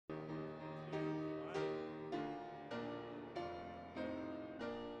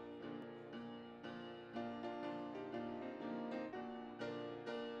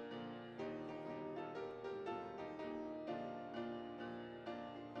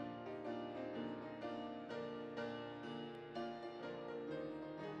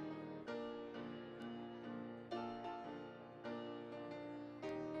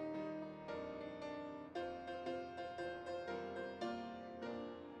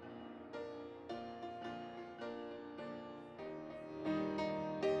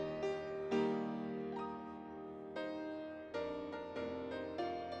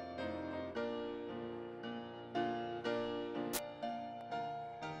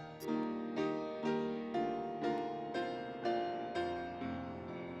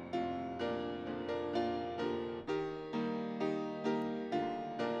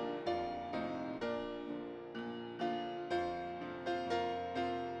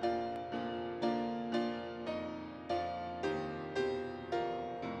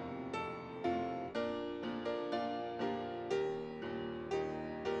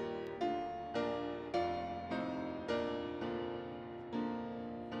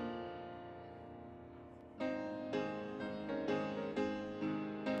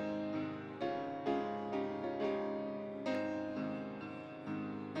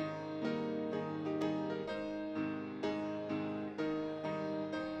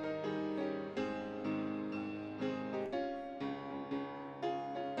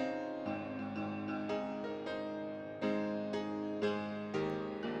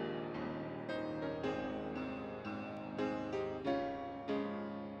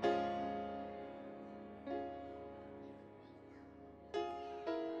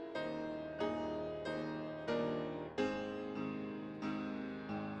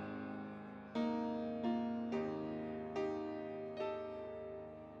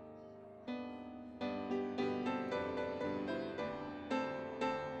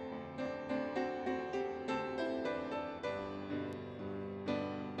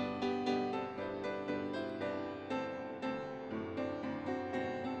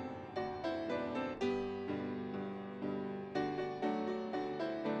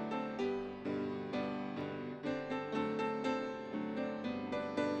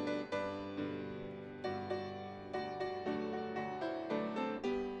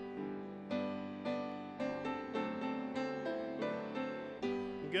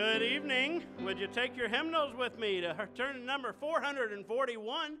Good evening. Would you take your hymnals with me to turn to number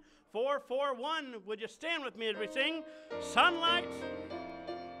 441, 441. Would you stand with me as we sing Sunlight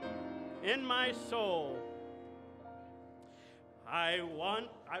in My Soul? Is that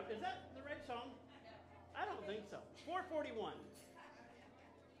the right song? I don't think so. 441.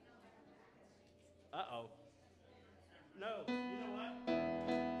 Uh-oh. No, you know what? You're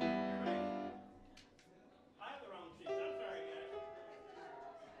right. I have the wrong sheet. I'm sorry, guys.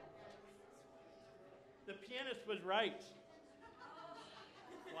 The pianist was right.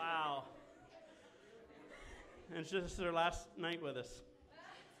 Wow. And this is her last night with us.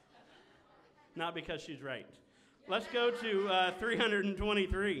 Not because she's right. Let's go to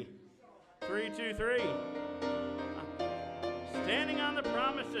 323. 323. Standing on the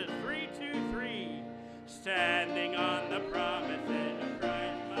promises. 323. Standing on the promises of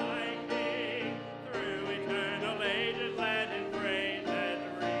Christ my King. Through eternal ages let his praises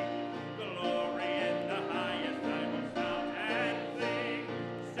ring. Glory in the highest I will shout and sing.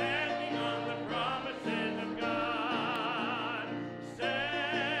 Standing on the promises of God.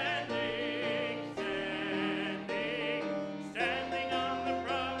 Standing on the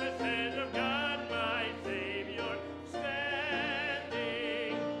promises of God, my Savior.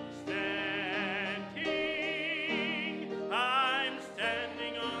 I'm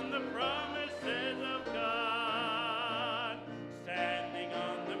standing on the promises of God. Standing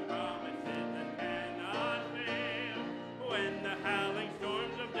on the promises that cannot fail. When the howling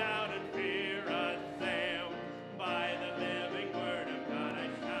storms of doubt and fear assail, by the living word of God I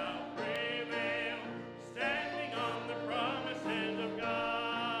shall prevail. Standing on the promises of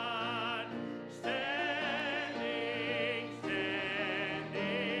God. Standing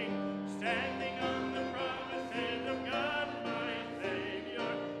on the promises of God, my Savior.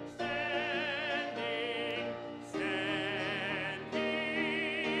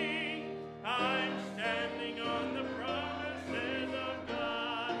 I'm standing on the promises of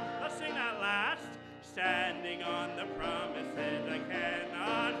God. Let's sing that last. Standing on the promises I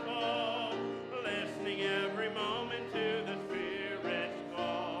cannot fall. Listening every moment to the Spirit's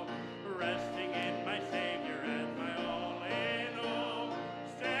call. Resting in my Savior as my all in all.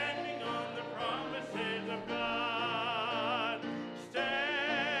 Standing on the promises of God.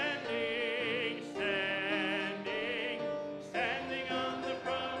 Standing on the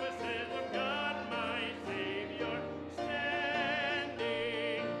promises of God, my Savior.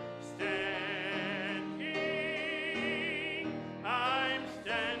 I'm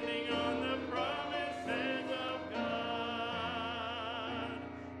standing on the promises of God.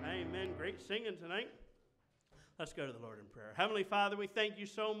 Amen. Great singing tonight. Let's go to the Lord in prayer. Heavenly Father, we thank you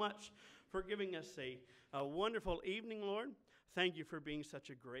so much for giving us a wonderful evening, Lord. Thank you for being such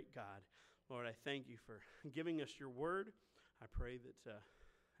a great God. Lord, I thank you for giving us your word. I pray that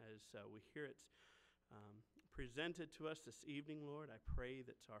as we hear it presented to us this evening, Lord, I pray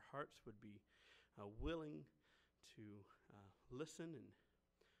that our hearts would be willing to listen and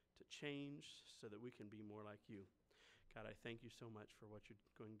to change so that we can be more like you. God, I thank you so much for what you're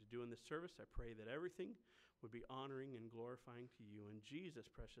going to do in this service. I pray that everything would be honoring and glorifying to you. In Jesus'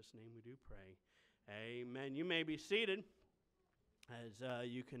 precious name we do pray. Amen. You may be seated. As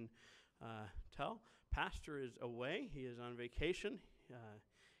you can tell, Pastor is away. He is on vacation.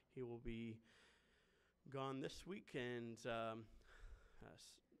 He will be gone this week and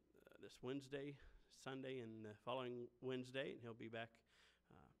this Wednesday, Sunday, and the following Wednesday. And he'll be back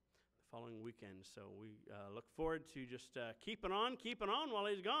the following weekend. So we look forward to just keeping on while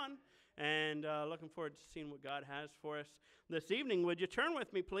he's gone. And looking forward to seeing what God has for us this evening. Would you turn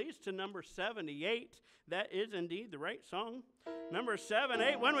with me, please, to number 78? That is indeed the right song. Number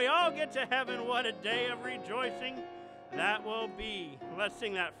 78. When we all get to heaven, what a day of rejoicing that will be. Let's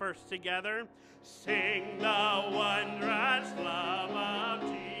sing that first together. Sing the wondrous love of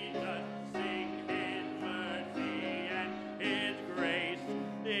Jesus. Sing his mercy and his grace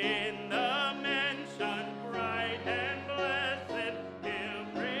in the mansion bright and blessed. He'll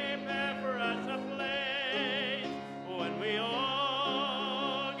prepare for us a place when we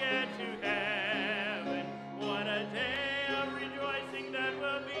all get to heaven. What a day of rejoicing that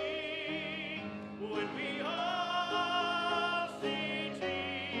will be when we all see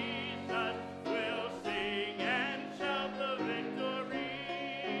Jesus. We'll sing and shout the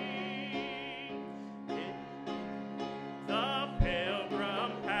victory.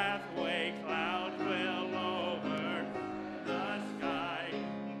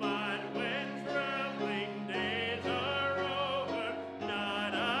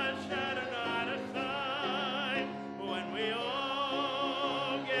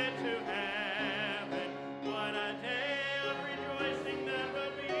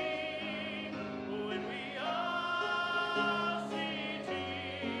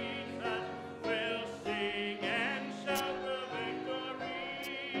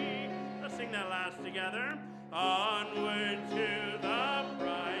 sing that last together. Onward to the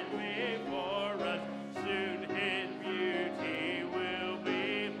prize before us, soon his beauty will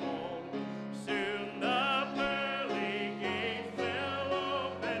behold. Soon the pearly gates will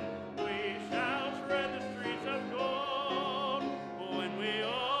open, we shall tread the streets of gold. When we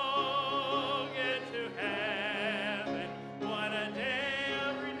all get to heaven, what a day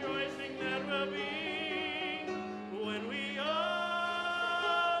of rejoicing that will be. When we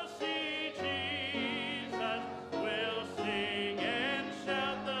all see Jesus, we'll sing and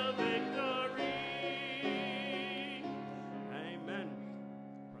shout the victory. Amen.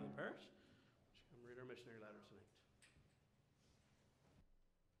 Brother Parrish, would you come read our missionary letter tonight?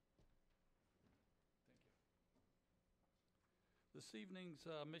 This evening's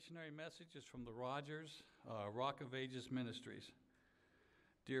missionary message is from the Rogers Rock of Ages Ministries.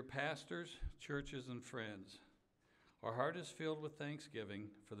 Dear pastors, churches, and friends, our heart is filled with thanksgiving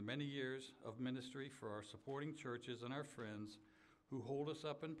for the many years of ministry for our supporting churches and our friends who hold us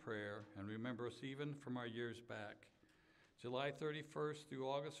up in prayer and remember us even from our years back. July 31st through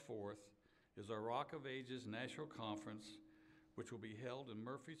August 4th is our Rock of Ages National Conference, which will be held in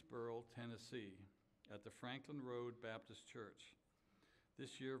Murfreesboro, Tennessee, at the Franklin Road Baptist Church.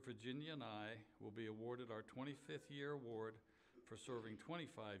 This year, Virginia and I will be awarded our 25th year award for serving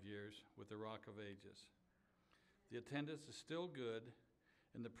 25 years with the Rock of Ages. The attendance is still good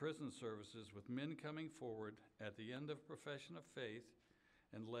in the prison services, with men coming forward at the end of profession of faith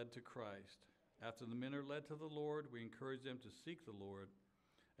and led to Christ. After the men are led to the Lord, we encourage them to seek the Lord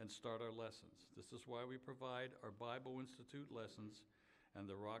and start our lessons. This is why we provide our Bible Institute lessons and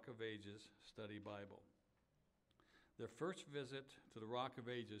the Rock of Ages Study Bible. Their first visit to the Rock of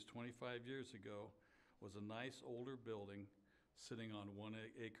Ages 25 years ago was a nice older building sitting on 1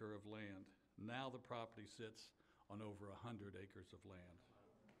 acre of land. Now the property sits on over 100 acres of land.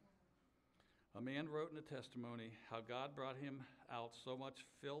 A man wrote in a testimony how God brought him out so much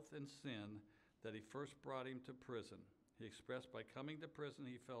filth and sin that he first brought him to prison. He expressed by coming to prison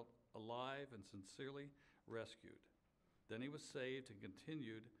he felt alive and sincerely rescued. Then he was saved and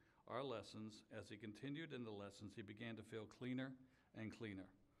continued our lessons. As he continued in the lessons, he began to feel cleaner and cleaner.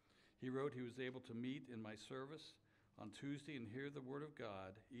 He wrote he was able to meet in my service on Tuesday and hear the Word of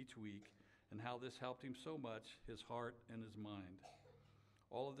God each week, and how this helped him so much, his heart and his mind.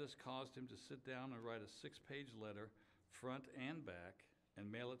 All of this caused him to sit down and write a 6-page letter, front and back,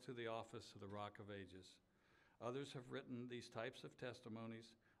 and mail it to the office of the Rock of Ages. Others have written these types of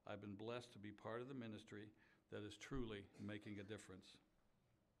testimonies. I've been blessed to be part of the ministry that is truly making a difference.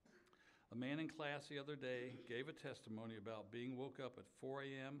 A man in class the other day gave a testimony about being woke up at 4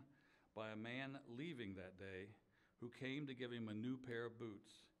 a.m. by a man leaving that day who came to give him a new pair of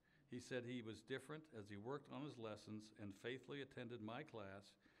boots. He said he was different as he worked on his lessons and faithfully attended my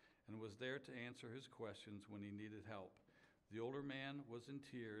class and was there to answer his questions when he needed help. The older man was in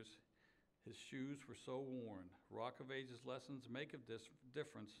tears. His shoes were so worn. Rock of Ages lessons make a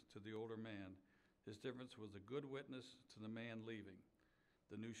difference to the older man. His difference was a good witness to the man leaving.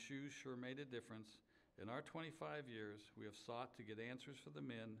 The new shoes sure made a difference. In our 25 years, we have sought to get answers for the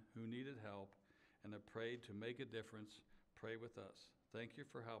men who needed help and have prayed to make a difference. Pray with us. Thank you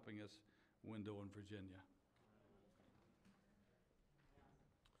for helping us, Wendell and Virginia.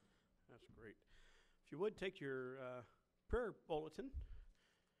 That's great. If you would, take your prayer bulletin.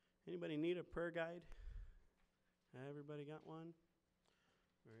 Anybody need a prayer guide? Everybody got one?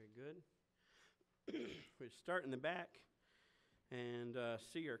 Very good. We start in the back and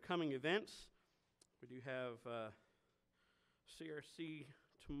see our coming events. We do have CRC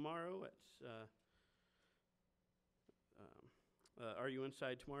tomorrow at Are You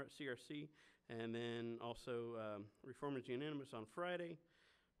Inside tomorrow at CRC, and then also Reformers Unanimous on Friday,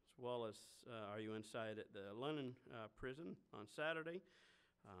 as well as Are You Inside at the London prison on Saturday.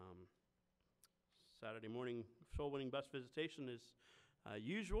 Saturday morning soul winning bus visitation is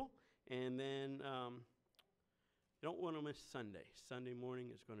usual, and then you don't want to miss Sunday. Sunday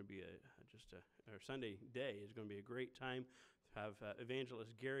morning is going to be or Sunday day is going to be a great time. Have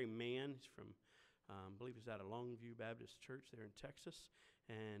evangelist Gary Mann. He's from I believe he's out of Longview Baptist Church there in Texas,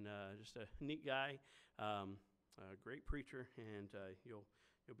 and just a neat guy, a great preacher, and you'll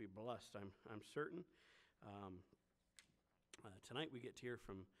be blessed. I'm certain. Tonight we get to hear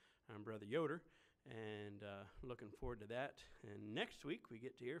from Brother Yoder, and looking forward to that. And next week we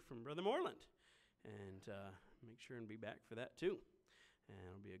get to hear from Brother Moreland, and make sure and be back for that too. And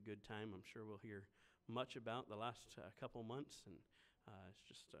it'll be a good time. I'm sure we'll hear much about the last couple months, and it's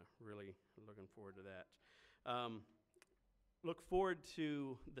just really looking forward to that. Look forward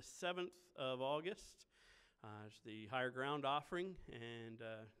to the 7th of August. It's the Higher Ground offering, and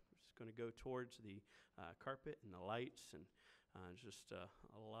it's going to go towards the carpet and the lights, and just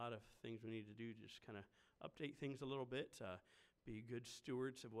a lot of things we need to do to just kind of update things a little bit, be good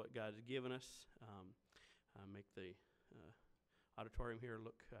stewards of what God's given us, make the auditorium here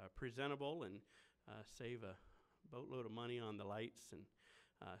look presentable, and save a boatload of money on the lights. And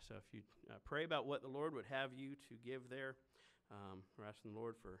so if you pray about what the Lord would have you to give there, we're asking the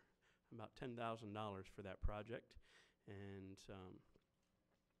Lord for about $10,000 for that project. And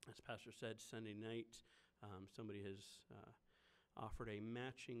as Pastor said, Sunday night, somebody has offered a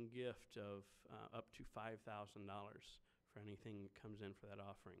matching gift of up to $5,000 for anything that comes in for that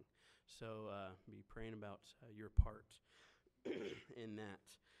offering. So be praying about your part in that.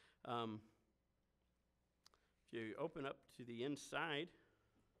 If you open up to the inside,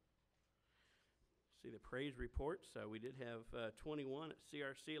 see the praise reports. We did have 21 at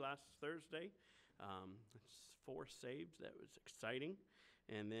CRC last Thursday. It's 4 saved. That was exciting.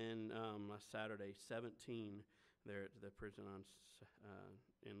 And then last Saturday, 17 there at the prison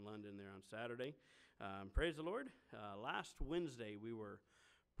in London there on Saturday. Praise the Lord. Last Wednesday, we were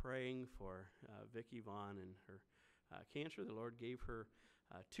praying for Vicki Vaughn and her cancer. The Lord gave her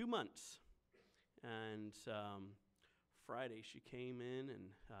 2 months. And Friday, she came in and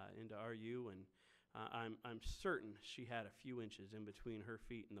into RU, and I'm certain she had a few inches in between her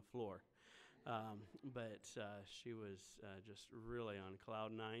feet and the floor. But she was just really on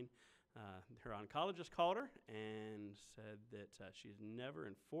cloud 9. Her oncologist called her and said that she's never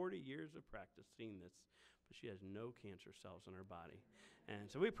in 40 years of practice seen this, but she has no cancer cells in her body. And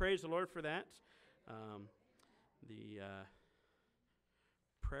so we praise the Lord for that. The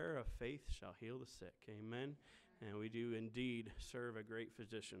prayer of faith shall heal the sick. Amen. And we do indeed serve a great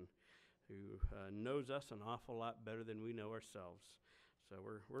physician who knows us an awful lot better than we know ourselves. So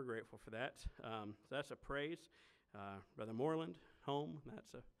we're grateful for that. So that's a praise. Brother Moreland, home,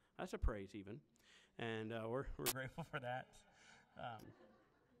 that's a praise even. And we're grateful for that.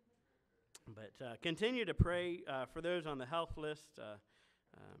 But continue to pray for those on the health list.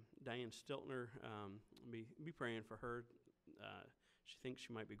 Diane Stiltner, be praying for her. She thinks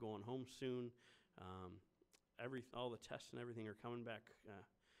she might be going home soon. All the tests and everything are coming back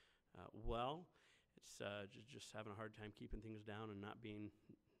well. It's just having a hard time keeping things down and not being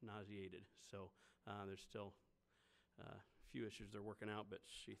nauseated. So there's still a few issues they're working out, but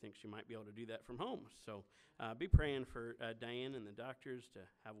she thinks she might be able to do that from home. So be praying for Diane and the doctors to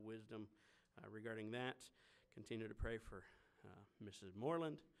have wisdom regarding that. Continue to pray for Mrs.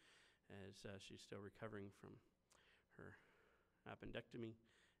 Moreland as she's still recovering from her appendectomy,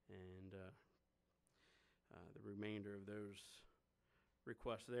 and the remainder of those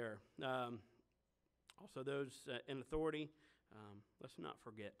requests there. Also, those in authority, let's not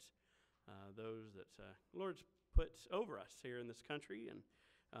forget those that the Lord's put over us here in this country, and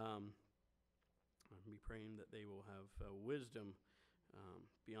be praying that they will have wisdom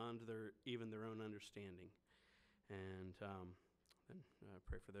beyond even their own understanding. And then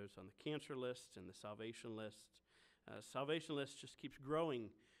pray for those on the cancer list and the salvation list. Salvation list just keeps growing,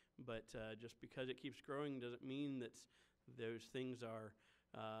 but just because it keeps growing doesn't mean that those things are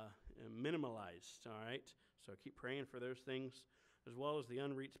minimalized, all right? So keep praying for those things, as well as the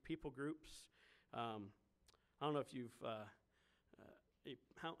unreached people groups. I don't know if you've,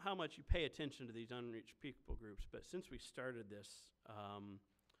 how much you pay attention to these unreached people groups, but since we started this,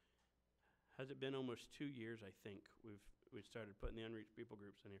 has it been almost 2 years, I think, we've started putting the unreached people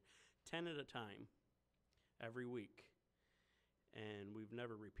groups in here. 10 at a time, every week, and we've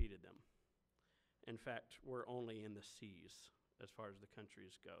never repeated them. In fact, we're only in the C's as far as the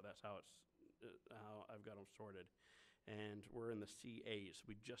countries go. That's how how I've got them sorted. And we're in the CAs.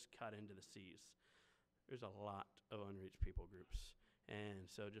 We just cut into the C's. There's a lot of unreached people groups. And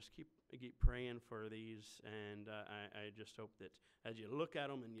so just keep praying for these, and I just hope that as you look at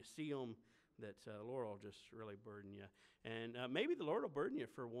them and you see them, that the Lord will just really burden you. And maybe the Lord will burden you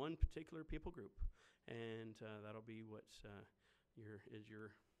for one particular people group, and that'll be what's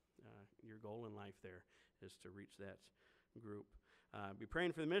your goal in life there, is to reach that group. Be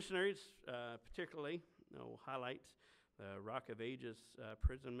praying for the missionaries, particularly. We'll highlight the Rock of Ages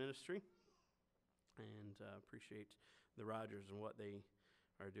prison ministry, and appreciate the Rogers and what they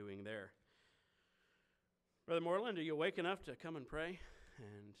are doing there. Brother Moreland, are you awake enough to come and pray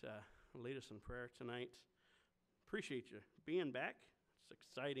and lead us in prayer tonight? Appreciate you being back. It's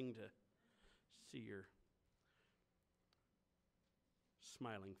exciting to see your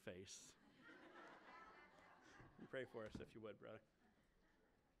smiling face. Pray for us if you would, brother.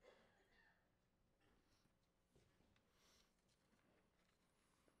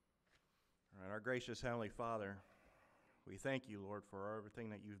 All right, our gracious Heavenly Father, we thank you, Lord, for everything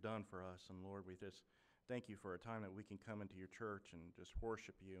that you've done for us. And Lord, we just thank you for a time that we can come into your church and just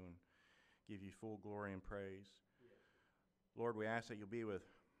worship you and give you full glory and praise. Yes. Lord, we ask that you'll be with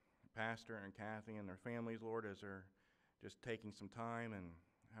Pastor and Kathy and their families, Lord, as they're just taking some time and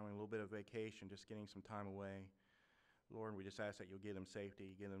having a little bit of vacation, just getting some time away. Lord, we just ask that you'll give them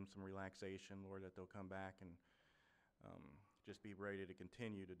safety, give them some relaxation, Lord, that they'll come back and just be ready to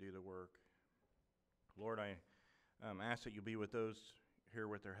continue to do the work. Lord, I ask that you'll be with those here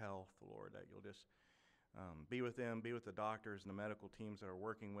with their health, Lord, that you'll just be with them, be with the doctors and the medical teams that are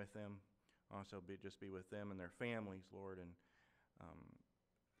working with them. Also, just be with them and their families, Lord, and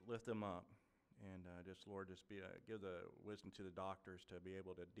lift them up. And just, Lord, just give the wisdom to the doctors to be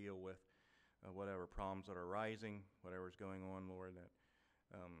able to deal with whatever problems that are rising, whatever's going on, Lord,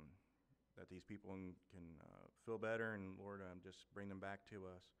 that these people can feel better, and, Lord, just bring them back to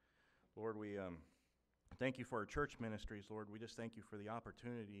us. Lord, we thank you for our church ministries, Lord. We just thank you for the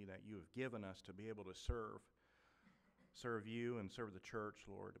opportunity that you have given us to be able to serve you and serve the church,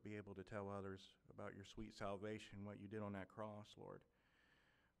 Lord, to be able to tell others about your sweet salvation, what you did on that cross, Lord.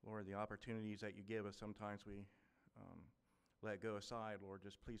 Lord, the opportunities that you give us, sometimes we let go aside, Lord.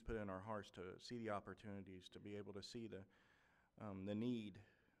 Just please put it in our hearts to see the opportunities, to be able to see the need,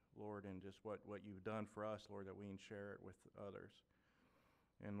 Lord, and just what you've done for us, Lord, that we can share it with others.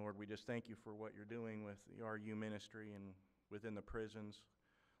 And Lord, we just thank you for what you're doing with the RU ministry and within the prisons.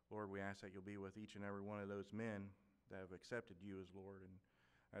 Lord, we ask that you'll be with each and every one of those men that have accepted you as Lord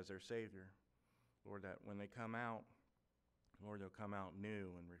and as their Savior. Lord, that when they come out, Lord, they'll come out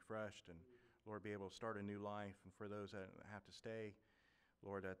new and refreshed, and Lord, be able to start a new life. And for those that have to stay,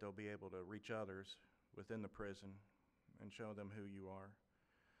 Lord, that they'll be able to reach others within the prison and show them who you are.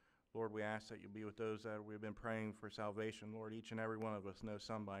 Lord, we ask that you'll be with those that we've been praying for salvation. Lord, each and every one of us knows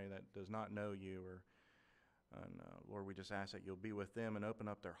somebody that does not know you. Lord, we just ask that you'll be with them and open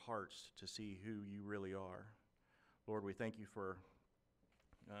up their hearts to see who you really are. Lord, we thank you for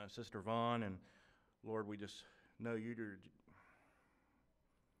Sister Vaughn, and Lord, we just know you.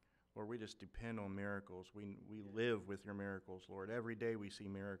 Lord, we just depend on miracles. We live with your miracles, Lord. Every day we see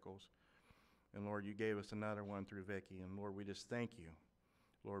miracles. And Lord, you gave us another one through Vicki. And Lord, we just thank you.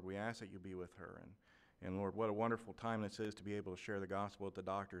 Lord, we ask that you be with her. And Lord, what a wonderful time this is to be able to share the gospel with the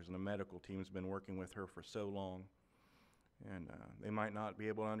doctors, and the medical team's been working with her for so long. And they might not be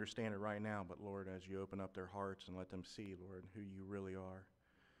able to understand it right now, but Lord, as you open up their hearts and let them see, Lord, who you really are.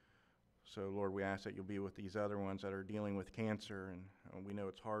 So, Lord, we ask that you'll be with these other ones that are dealing with cancer, and we know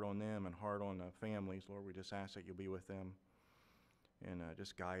it's hard on them and hard on the families. Lord, we just ask that you'll be with them and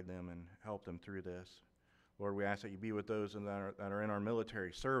just guide them and help them through this. Lord, we ask that you be with those that are in our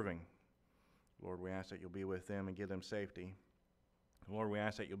military serving. Lord, we ask that you'll be with them and give them safety. Lord, we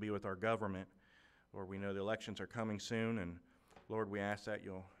ask that you'll be with our government. Lord, we know the elections are coming soon, and Lord, we ask that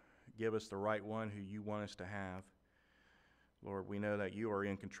you'll give us the right one who you want us to have. Lord, we know that you are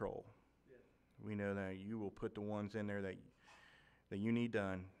in control. We know that you will put the ones in there that you need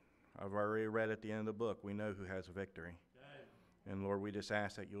done. I've already read at the end of the book, we know who has a victory. And Lord, we just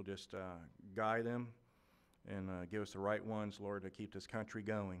ask that you'll just guide them and give us the right ones, Lord, to keep this country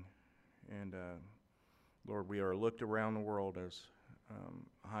going. And Lord, we are looked around the world as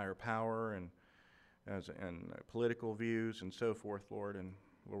higher power and political views and so forth, Lord. And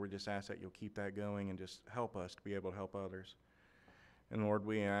Lord, we just ask that you'll keep that going and just help us to be able to help others. And Lord,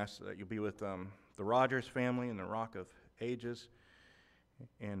 we ask that you'll be with the Rogers family and the Rock of Ages,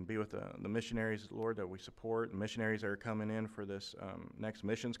 and be with the missionaries, Lord, that we support, the missionaries that are coming in for this next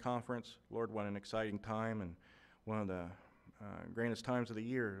missions conference. Lord, what an exciting time, and one of the greatest times of the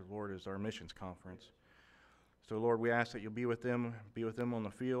year, Lord, is our missions conference. So, Lord, we ask that you'll be with them on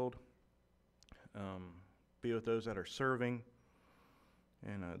the field, be with those that are serving,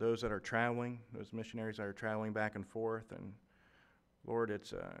 and those that are traveling, those missionaries that are traveling back and forth. And Lord,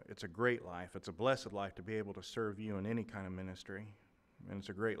 it's a great life. It's a blessed life to be able to serve you in any kind of ministry. And it's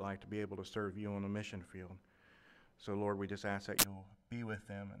a great life to be able to serve you on the mission field. So, Lord, we just ask that you'll be with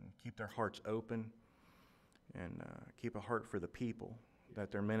them and keep their hearts open, and keep a heart for the people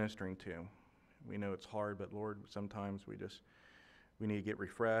that they're ministering to. We know it's hard, but Lord, sometimes we need to get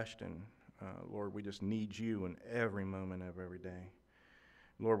refreshed, and Lord, we just need you in every moment of every day.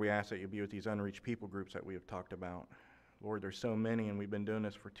 Lord, we ask that you be with these unreached people groups that we have talked about. Lord, there's so many, and we've been doing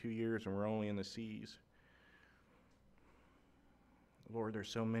this for 2 years, and we're only in the C's. Lord, there's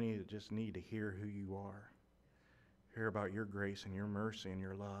so many that just need to hear who you are, hear about your grace and your mercy and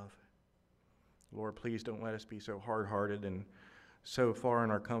your love. Lord, please don't let us be so hard-hearted and so far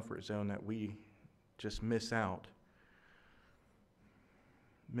in our comfort zone that we just miss out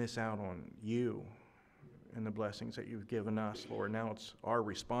on you and the blessings that you've given us, Lord. Now it's our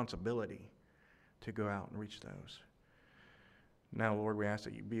responsibility to go out and reach those. Now, Lord, we ask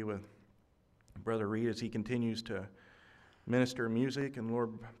that you be with Brother Reed as he continues to minister music, and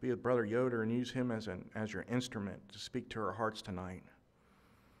Lord, be with Brother Yoder and use him as your instrument to speak to our hearts tonight.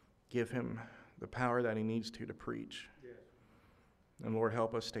 Give him the power that he needs to preach. Yes. And Lord,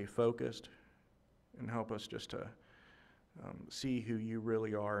 help us stay focused and help us just to see who you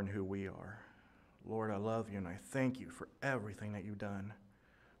really are and who we are. Lord, I love you and I thank you for everything that you've done.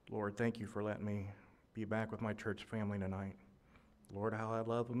 Lord, thank you for letting me be back with my church family tonight. Lord, how I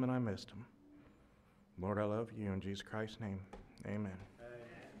love them and I missed them. Lord, I love you in Jesus Christ's name. Amen.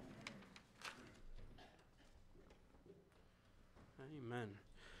 Amen.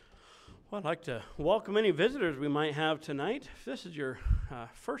 Well, I'd like to welcome any visitors we might have tonight. If this is your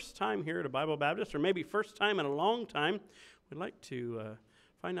first time here at a Bible Baptist, or maybe first time in a long time, we'd like to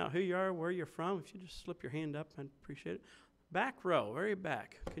find out who you are, where you're from. If you just slip your hand up, I'd appreciate it. Back row, very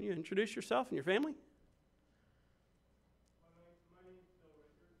back. Can you introduce yourself and your family? My name's Bill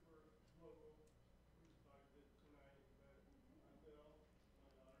Richard. We're local. We started this tonight, but I'm Bill,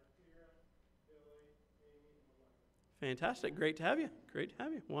 my daughter Kira, Billy, Amy, and Melissa. Fantastic. Great to have you. Great to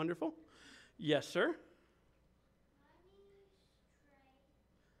have you. Wonderful. Yes, sir. My name is Trey.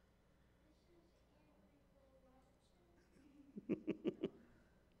 This is Amber Robertson.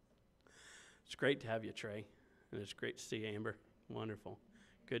 It's great to have you, Trey. And it's great to see you, Amber. Wonderful.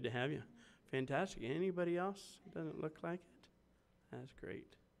 Good to have you. Fantastic. Anybody else? Doesn't look like it? That's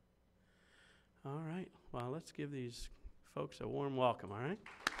great. All right. Well, let's give these folks a warm welcome, all right?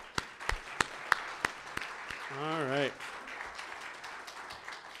 All right.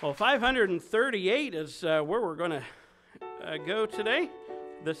 Well, 538 is where we're going to go today,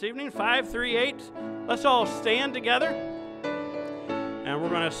 this evening. 538. Let's all stand together. And we're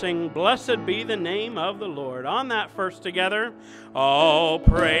going to sing, Blessed Be the Name of the Lord. On that first together. All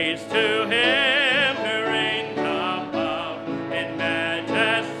praise to him who reigns above in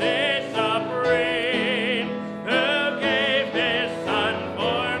majesty supreme, who gave his Son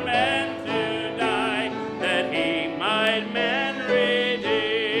for men to die, that he might men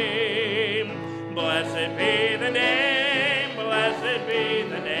redeem. Blessed be the name, blessed be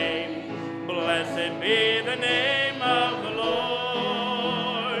the name, blessed be the name of the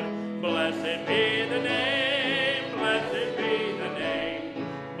Lord. Blessed be the name, blessed be the name,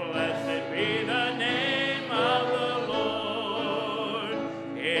 blessed be the name of the Lord.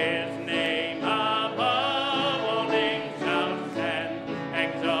 His name above all names shall stand,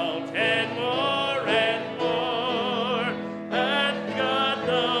 exalted more and more, at God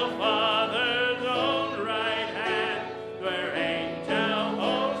the Father's own right hand, where angel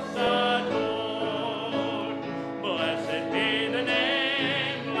hosts adore. Blessed be the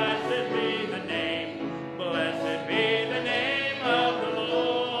name, blessed be the name, blessed be the name of the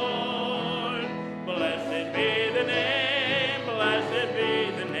Lord. Blessed be the name, blessed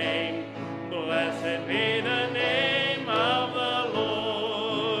be the name, blessed be the name of the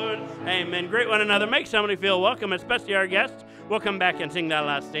Lord. Amen. Greet one another. Make somebody feel welcome, especially our guests. We'll come back and sing that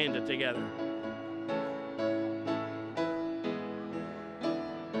last stanza together.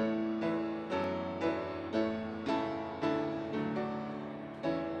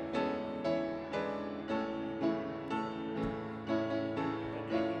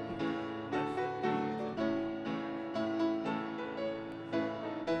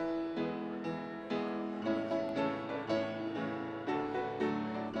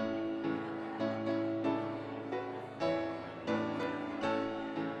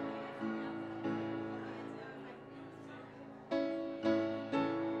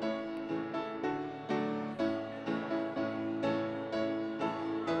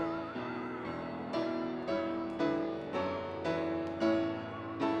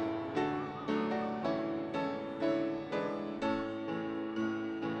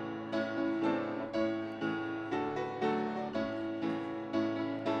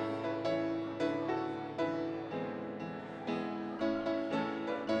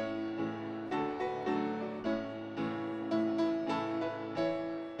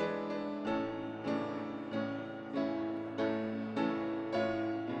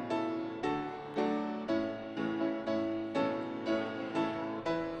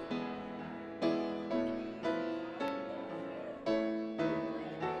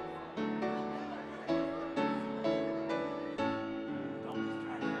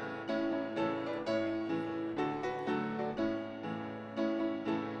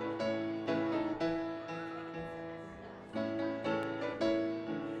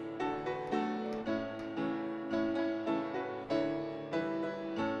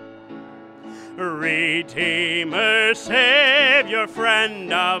 Redeemer, Savior,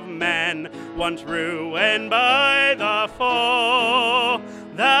 friend of men, once ruined by the foe,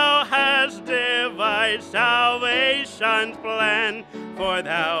 thou hast devised salvation's plan, for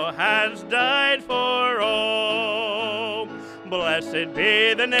thou hast died for all. Blessed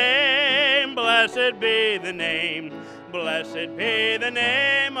be the name, blessed be the name, blessed be the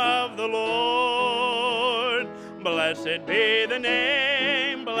name of the Lord. Blessed be the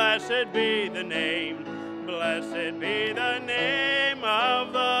name, blessed be the name, blessed be the name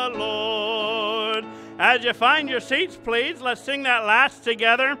of the Lord. As you find your seats, please, let's sing that last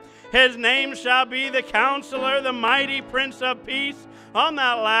together. His name shall be the Counselor, the mighty Prince of Peace. On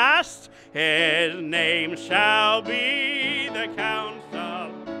that last, his name shall be the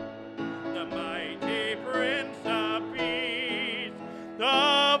Counselor, the mighty Prince of Peace,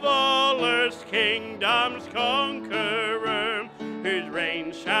 of all earth's kingdom's conqueror, whose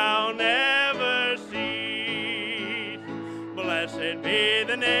reign shall never cease. Blessed be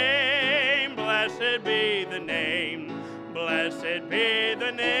the name, blessed be the name, blessed be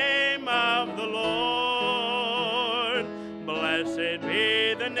the name of the Lord. Blessed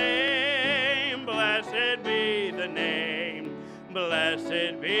be the name, blessed be the name,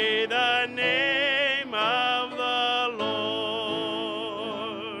 blessed be the name of the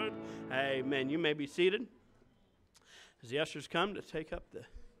Lord. Amen. You may be seated as the ushers come to take up the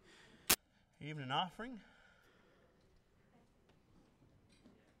evening offering.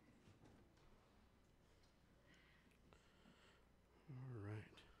 All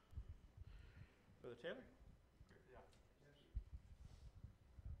right. Brother Taylor?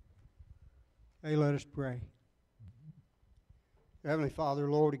 Hey, let us pray. Heavenly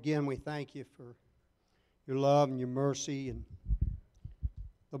Father, Lord, again we thank you for your love and your mercy and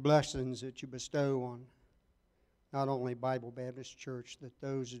the blessings that you bestow on not only Bible Baptist Church, but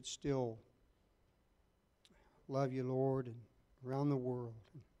those that still love you, Lord, and around the world.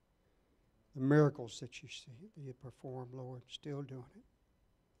 And the miracles that you see, that you perform, Lord, still doing it.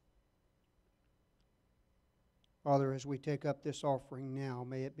 Father, as we take up this offering now,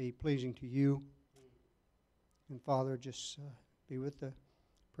 may it be pleasing to you. And Father, just be with the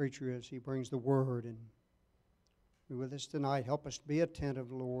preacher as he brings the word, and be with us tonight. Help us to be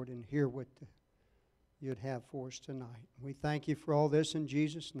attentive, Lord, and hear what you'd have for us tonight. We thank you for all this in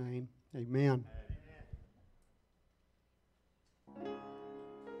Jesus' name. Amen.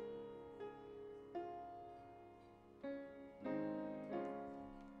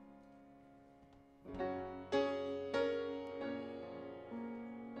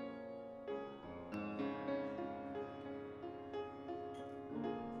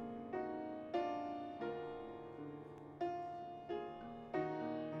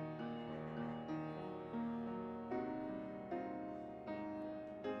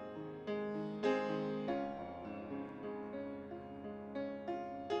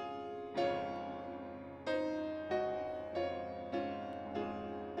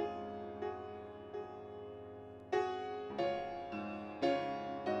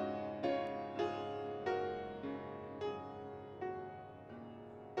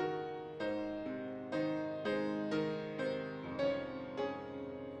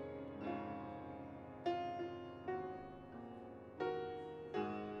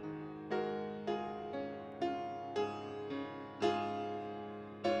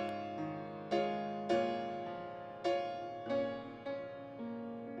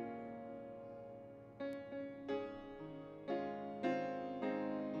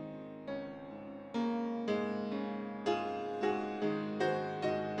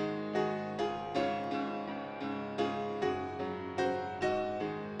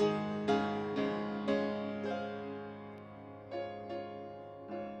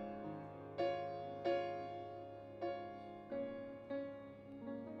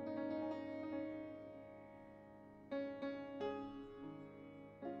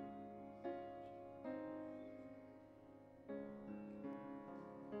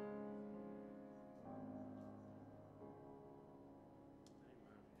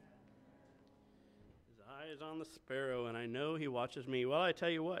 Eyes on the sparrow, and I know he watches me. Well, I tell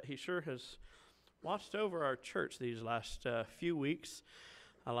you what, he sure has watched over our church these last few weeks,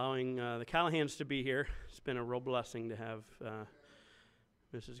 allowing the Callahans to be here. It's been a real blessing to have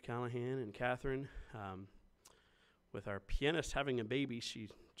Mrs. Callahan and Catherine. With our pianist having a baby, she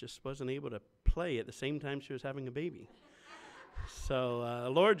just wasn't able to play at the same time she was having a baby. So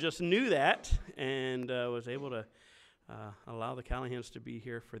the Lord just knew that and was able to allow the Callahans to be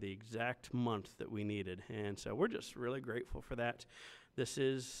here for the exact month that we needed. And so we're just really grateful for that. This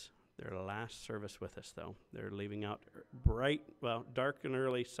is their last service with us, though. They're leaving out dark and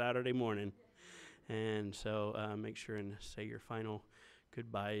early Saturday morning. And so make sure and say your final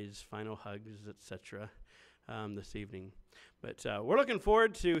goodbyes, final hugs, etc. This evening. But we're looking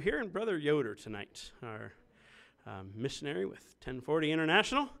forward to hearing Brother Yoder tonight, our missionary with 1040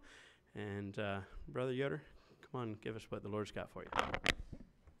 International. And Brother Yoder, come on, give us what the Lord's got for you.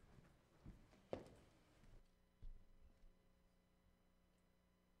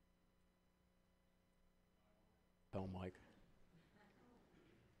 Tell Mike.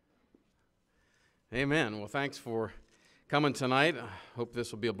 Amen. Well, thanks for coming tonight. I hope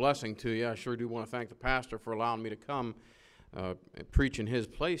this will be a blessing to you. I sure do want to thank the pastor for allowing me to come and preach in his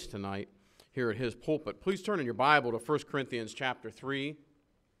place tonight here at his pulpit. Please turn in your Bible to 1 Corinthians chapter 3.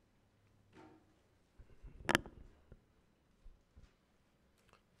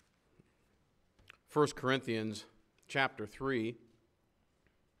 1 Corinthians chapter 3.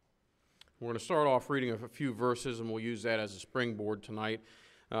 We're going to start off reading a few verses, and we'll use that as a springboard tonight.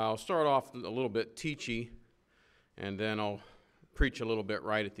 I'll start off a little bit teachy, and then I'll preach a little bit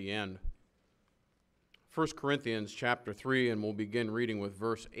right at the end. 1 Corinthians chapter 3, and we'll begin reading with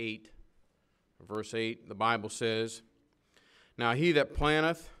verse 8. Verse 8, the Bible says, "Now he that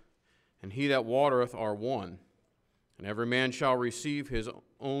planteth and he that watereth are one, and every man shall receive his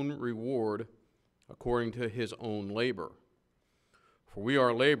own reward according to his own labor. For we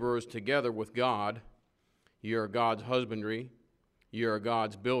are laborers together with God. Ye are God's husbandry, ye are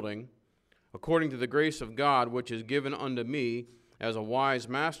God's building. According to the grace of God which is given unto me, as a wise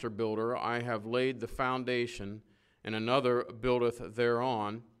master builder, I have laid the foundation, and another buildeth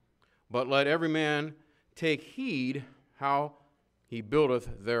thereon. But let every man take heed how he buildeth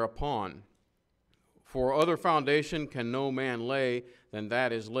thereupon. For other foundation can no man lay than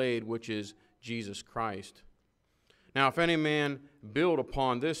that is laid, which is Jesus Christ. Now if any man build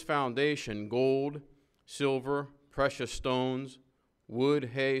upon this foundation gold, silver, precious stones, wood,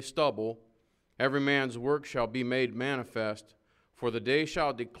 hay, stubble, every man's work shall be made manifest, for the day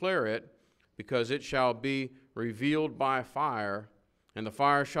shall declare it, because it shall be revealed by fire, and the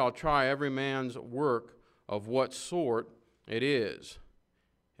fire shall try every man's work of what sort it is.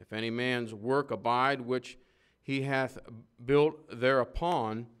 If any man's work abide which he hath built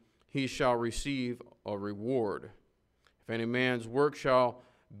thereupon, he shall receive a reward. If any man's work shall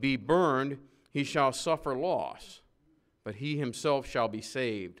be burned, he shall suffer loss, but he himself shall be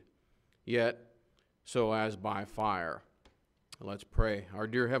saved, yet so as by fire." Let's pray. Our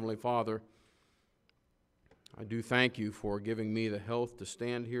dear Heavenly Father, I do thank you for giving me the health to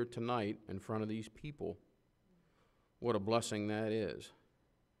stand here tonight in front of these people. What a blessing that is.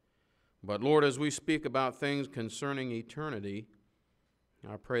 But Lord, as we speak about things concerning eternity,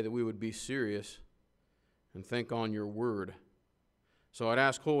 I pray that we would be serious and think on your word. So I'd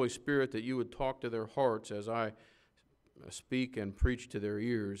ask, Holy Spirit, that you would talk to their hearts as I speak and preach to their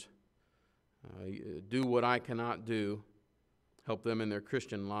ears. Do what I cannot do. Help them in their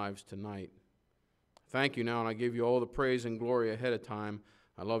Christian lives tonight. Thank you now, and I give you all the praise and glory ahead of time.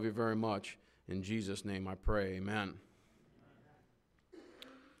 I love you very much. In Jesus' name I pray, amen.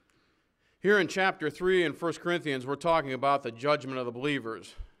 Here in chapter 3 in 1 Corinthians, we're talking about the judgment of the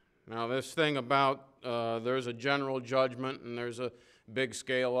believers. Now, this thing about there's a general judgment and there's a big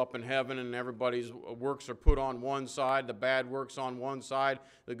scale up in heaven and everybody's works are put on one side, the bad works on one side,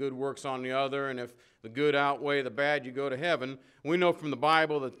 the good works on the other, and if the good outweigh the bad, you go to heaven. We know from the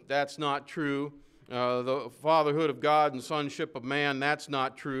Bible that that's not true. The fatherhood of God and sonship of man, that's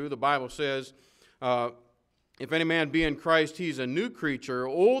not true. The Bible says, if any man be in Christ, he's a new creature.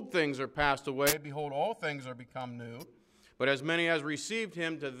 Old things are passed away. Behold, all things are become new. But as many as received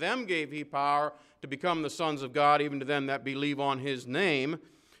him, to them gave he power to become the sons of God, even to them that believe on his name.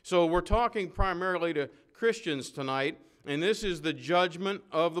 So we're talking primarily to Christians tonight, and this is the judgment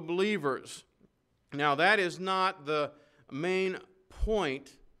of the believers. Now, that is not the main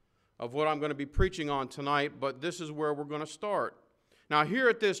point of what I'm going to be preaching on tonight, but this is where we're going to start. Now, here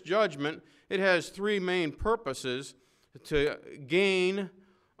at this judgment, it has three main purposes: to gain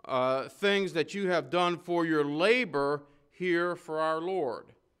things that you have done for your labor here for our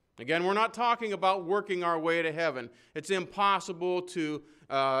Lord. Again, we're not talking about working our way to heaven. It's impossible to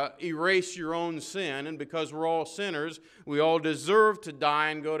erase your own sin, and because we're all sinners, we all deserve to die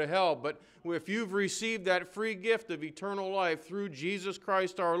and go to hell. But if you've received that free gift of eternal life through Jesus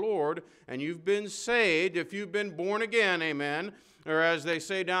Christ our Lord, and you've been saved, if you've been born again, amen, or as they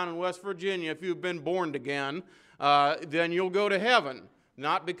say down in West Virginia, if you've been born again, then you'll go to heaven,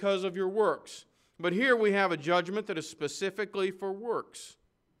 not because of your works. But here we have a judgment that is specifically for works,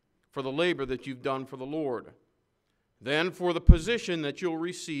 for the labor that you've done for the Lord. Then for the position that you'll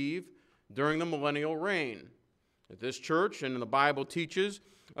receive during the millennial reign. At this church, and the Bible teaches,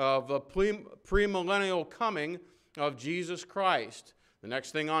 of the premillennial coming of Jesus Christ. The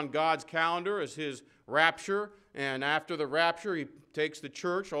next thing on God's calendar is his rapture, and after the rapture, he takes the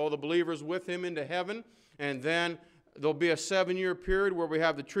church, all the believers with him, into heaven, and then there'll be a 7-year period where we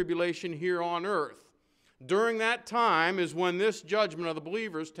have the tribulation here on earth. During that time is when this judgment of the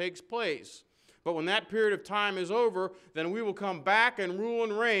believers takes place. But when that period of time is over, then we will come back and rule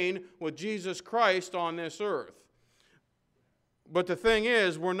and reign with Jesus Christ on this earth. But the thing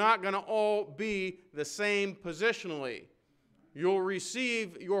is, we're not going to all be the same positionally. You'll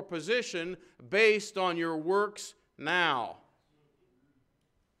receive your position based on your works now.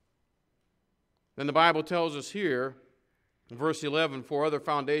 Then the Bible tells us here, verse 11, for other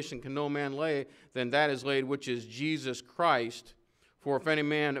foundation can no man lay than that is laid, which is Jesus Christ. For if any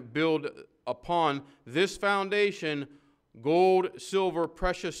man build upon this foundation gold, silver,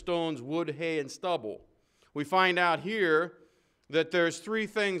 precious stones, wood, hay, and stubble. We find out here that there's 3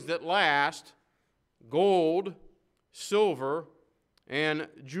 things that last: gold, silver, and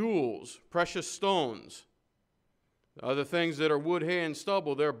jewels, precious stones. Other things that are wood, hay, and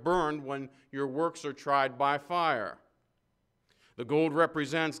stubble, they're burned when your works are tried by fire. The gold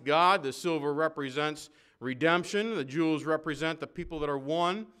represents God, the silver represents redemption, the jewels represent the people that are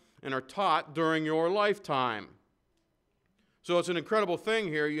won and are taught during your lifetime. So it's an incredible thing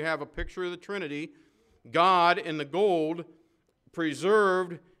here. You have a picture of the Trinity, God in the gold,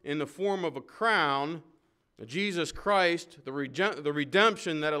 preserved in the form of a crown, Jesus Christ, the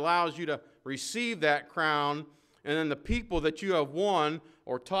redemption that allows you to receive that crown, and then the people that you have won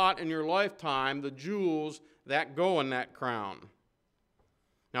or taught in your lifetime, the jewels that go in that crown.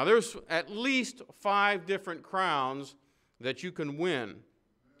 Now there's at least 5 different crowns that you can win.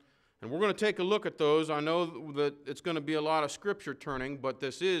 And we're going to take a look at those. I know that it's going to be a lot of scripture turning, but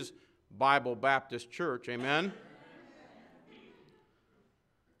this is Bible Baptist Church. Amen?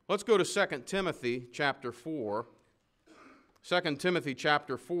 Let's go to 2 Timothy chapter 4. 2 Timothy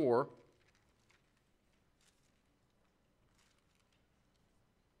chapter 4.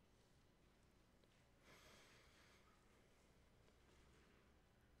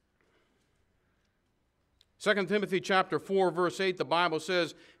 Second Timothy chapter 4, verse 8, the Bible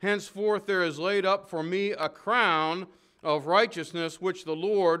says, henceforth there is laid up for me a crown of righteousness, which the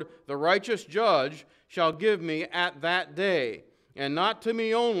Lord, the righteous judge, shall give me at that day. And not to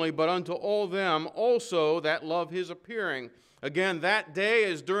me only, but unto all them also that love his appearing. Again, that day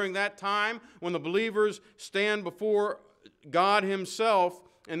is during that time when the believers stand before God himself,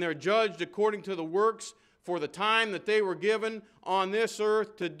 and they're judged according to the works for the time that they were given on this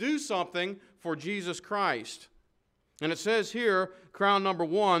earth to do something for Jesus Christ. And it says here, crown number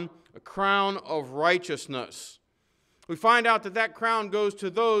 1, a crown of righteousness. We find out that that crown goes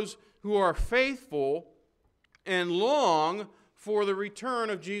to those who are faithful and long for the return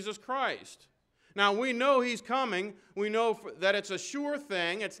of Jesus Christ. Now, we know he's coming. We know that it's a sure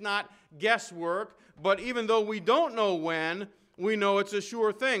thing. It's not guesswork. But even though we don't know when, we know it's a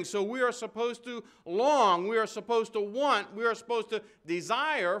sure thing. So we are supposed to long, we are supposed to want, we are supposed to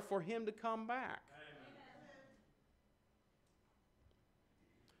desire for him to come back.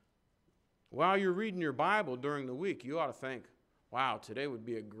 While you're reading your Bible during the week, you ought to think, wow, today would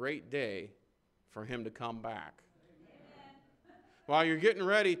be a great day for him to come back. While you're getting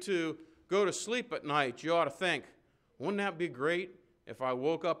ready to go to sleep at night, you ought to think, wouldn't that be great if I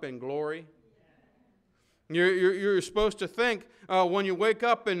woke up in glory? You're supposed to think when you wake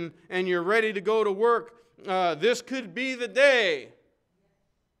up and you're ready to go to work, this could be the day.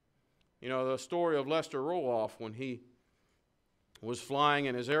 You know, the story of Lester Roloff when he was flying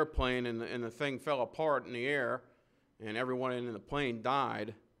in his airplane and the thing fell apart in the air and everyone in the plane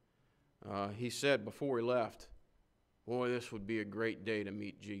died. He said before he left, boy, this would be a great day to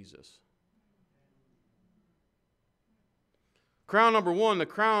meet Jesus. Crown number 1, the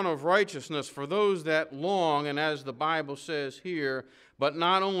crown of righteousness for those that long, and as the Bible says here, but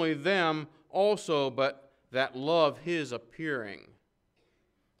not only them also, but that love his appearing.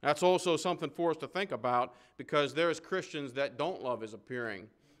 That's also something for us to think about, because there's Christians that don't love his appearing.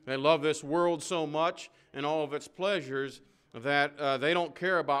 They love this world so much and all of its pleasures that they don't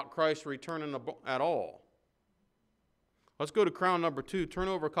care about Christ returning at all. Let's go to crown number 2. Turn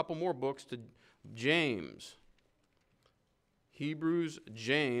over a couple more books to James. Hebrews,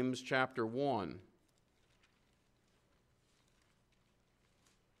 James, chapter 1.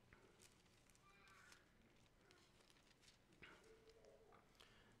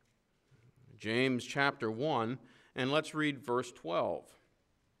 James, chapter 1, and let's read verse 12.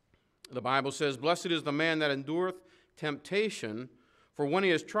 The Bible says, blessed is the man that endureth temptation, for when he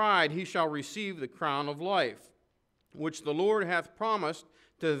is tried, he shall receive the crown of life, which the Lord hath promised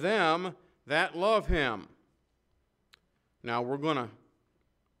to them that love him. Now, we're going to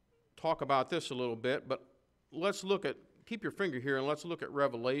talk about this a little bit, but let's look at, keep your finger here, and let's look at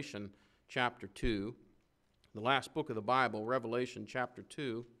Revelation chapter 2, the last book of the Bible, Revelation chapter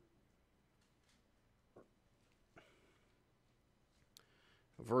 2.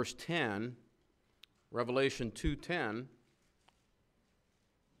 Verse 10, Revelation 2:10.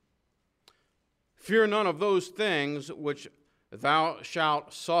 Fear none of those things which thou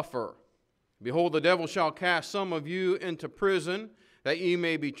shalt suffer. Behold, the devil shall cast some of you into prison, that ye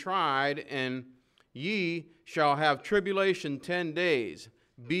may be tried, and ye shall have tribulation 10 days.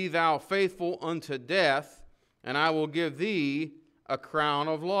 Be thou faithful unto death, and I will give thee a crown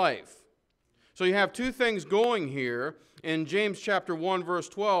of life. So you have two things going here. In James chapter 1, verse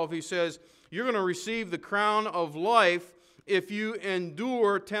 12, he says, you're going to receive the crown of life if you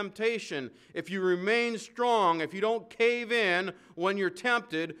endure temptation, if you remain strong, if you don't cave in when you're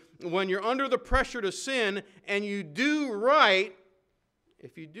tempted, when you're under the pressure to sin, and you do right.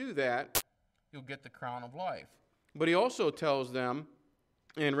 If you do that, you'll get the crown of life. But he also tells them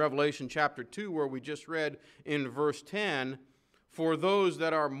in Revelation chapter 2, where we just read in verse 10, for those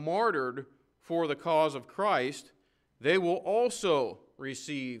that are martyred for the cause of Christ, they will also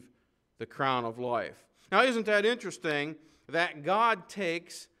receive the crown of life. Now, isn't that interesting that God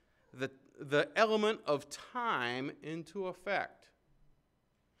takes the element of time into effect?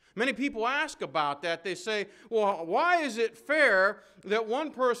 Many people ask about that. They say, well, why is it fair that one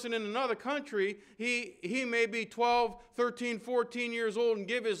person in another country, he may be 12, 13, 14 years old and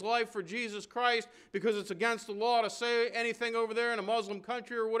give his life for Jesus Christ because it's against the law to say anything over there in a Muslim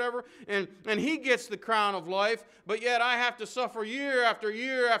country or whatever, and he gets the crown of life, but yet I have to suffer year after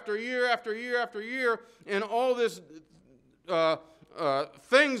year after year after year after year, and all this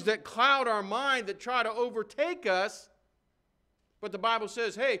things that cloud our mind that try to overtake us. But the Bible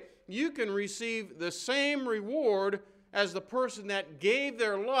says, hey, you can receive the same reward as the person that gave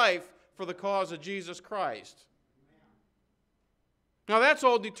their life for the cause of Jesus Christ. Now, that's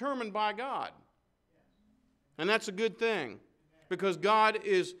all determined by God. And that's a good thing, because God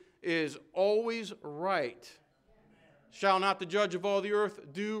is always right. Shall not the judge of all the earth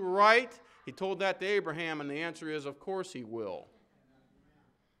do right? He told that to Abraham, and the answer is, of course he will.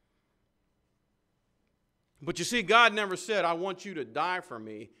 But you see, God never said, I want you to die for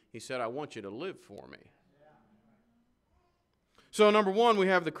me. He said, I want you to live for me. So number one, we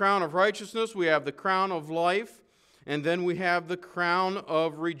have the crown of righteousness, we have the crown of life, and then we have the crown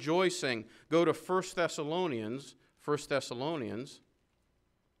of rejoicing. Go to 1 Thessalonians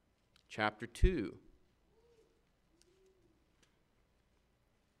chapter 2.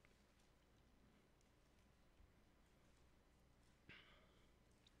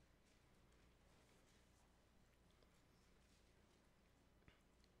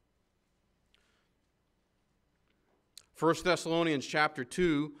 1 Thessalonians chapter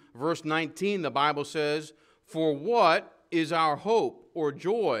 2, verse 19, the Bible says, for what is our hope or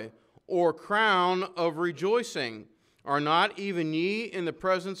joy or crown of rejoicing? Are not even ye in the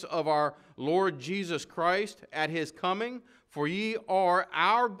presence of our Lord Jesus Christ at his coming? For ye are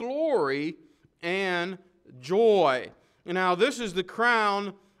our glory and joy. Now this is the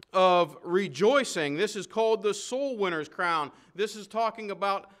crown of rejoicing. This is called the soul winner's crown. This is talking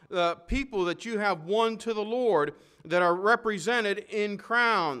about the people that you have won to the Lord, that are represented in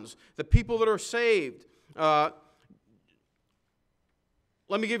crowns, the people that are saved. Let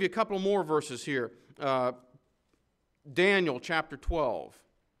me give you a couple more verses here. Daniel chapter 12.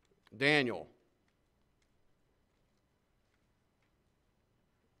 Daniel.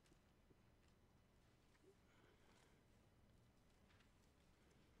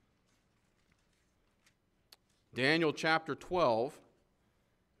 Daniel chapter 12,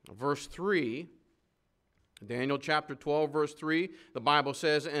 verse 3. Daniel chapter 12, verse 3, the Bible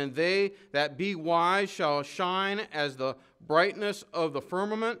says, and they that be wise shall shine as the brightness of the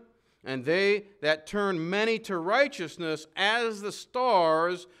firmament, and they that turn many to righteousness as the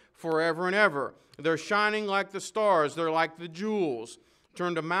stars forever and ever. They're shining like the stars. They're like the jewels.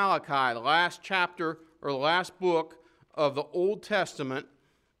 Turn to Malachi, the last chapter or the last book of the Old Testament,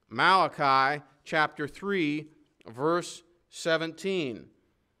 Malachi chapter 3, verse 17.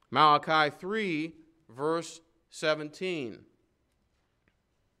 Malachi 3, verse 17.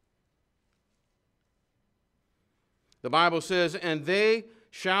 The Bible says, and they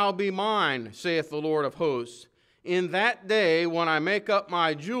shall be mine, saith the Lord of hosts, in that day when I make up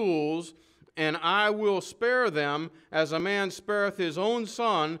my jewels and I will spare them, as a man spareth his own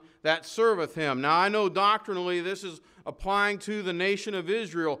son that serveth him. Now I know doctrinally this is applying to the nation of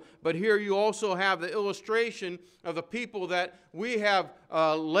Israel, but here you also have the illustration of the people that we have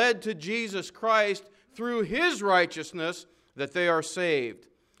led to Jesus Christ through his righteousness, that they are saved.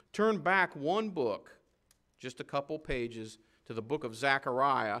 Turn back one book, just a couple pages, to the book of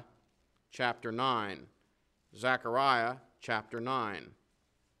Zechariah, chapter 9. Zechariah, chapter 9.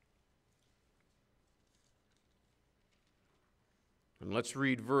 And let's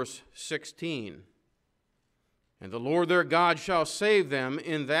read verse 16. And the Lord their God shall save them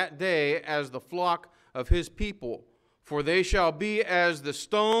in that day as the flock of his people. For they shall be as the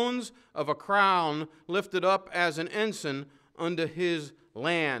stones of a crown lifted up as an ensign unto his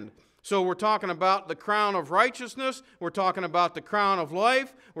land. So we're talking about the crown of righteousness. We're talking about the crown of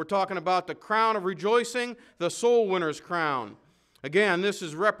life. We're talking about the crown of rejoicing, the soul winner's crown. Again, this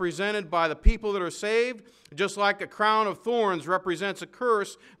is represented by the people that are saved, just like the crown of thorns represents a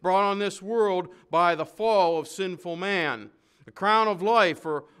curse brought on this world by the fall of sinful man. The crown of life,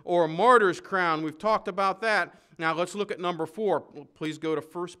 or a martyr's crown, we've talked about that. Now let's look at number 4. Please go to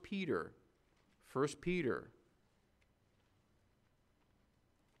 1 Peter. 1 Peter.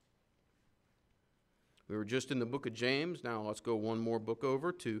 We were just in the book of James. Now let's go one more book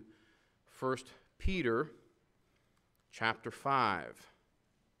over to 1 Peter chapter 5.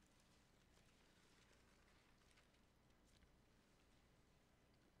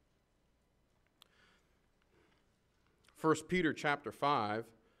 1 Peter chapter 5,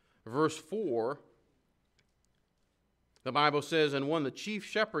 verse 4, the Bible says, "And when the chief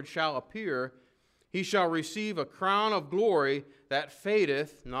shepherd shall appear, he shall receive a crown of glory that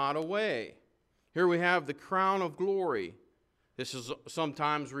fadeth not away." Here we have the crown of glory. This is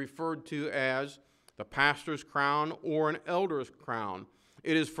sometimes referred to as the pastor's crown or an elder's crown.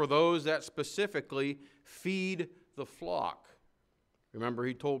 It is for those that specifically feed the flock. Remember,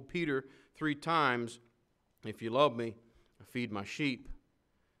 he told Peter 3 times, "If you love me, feed my sheep."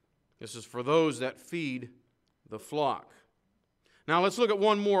 This is for those that feed the flock. Now let's look at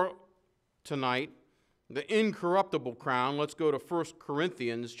one more tonight, the incorruptible crown. Let's go to 1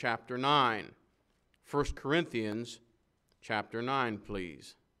 Corinthians chapter 9. 1 Corinthians chapter 9,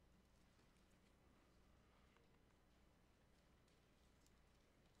 please.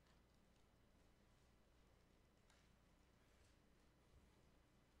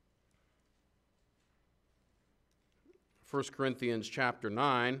 First Corinthians chapter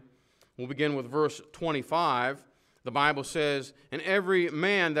 9. We'll begin with verse 25. The Bible says, "And every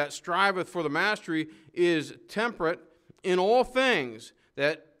man that striveth for the mastery is temperate in all things,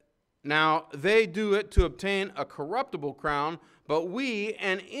 that now they do it to obtain a corruptible crown, but we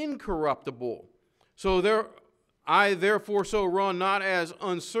an incorruptible. I therefore so run not as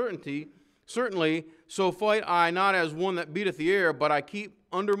certainly so fight I not as one that beateth the air, but I keep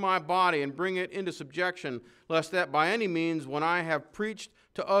under my body and bring it into subjection, lest that by any means, when I have preached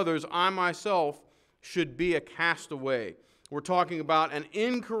to others, I myself should be a castaway." We're talking about an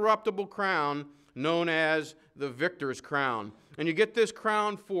incorruptible crown known as the victor's crown. And you get this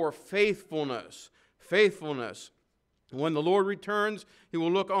crown for faithfulness. Faithfulness. When the Lord returns, he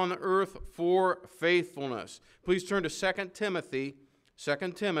will look on the earth for faithfulness. Please turn to 2 Timothy.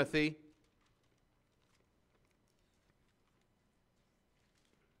 2 Timothy.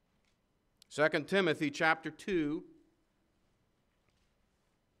 2 Timothy chapter 2.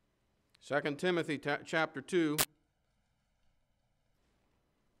 2 Timothy chapter 2.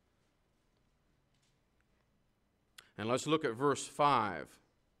 And let's look at verse 5.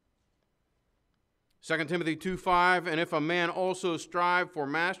 2 Timothy 2:5, "And if a man also strive for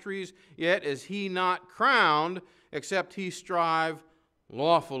masteries, yet is he not crowned, except he strive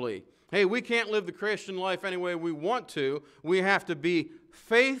lawfully." Hey, we can't live the Christian life any way we want to. We have to be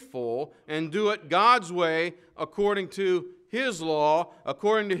faithful and do it God's way, according to his law,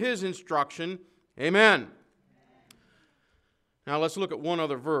 according to his instruction. Amen. Now let's look at one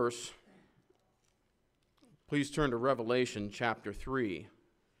other verse. Please turn to Revelation chapter 3.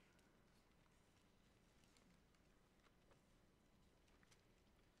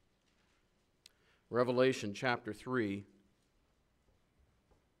 Revelation chapter 3,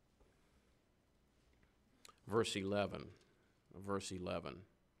 verse 11. Verse 11.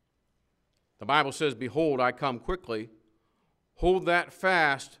 The Bible says, "Behold, I come quickly. Hold that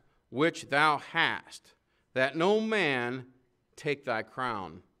fast which thou hast, that no man take thy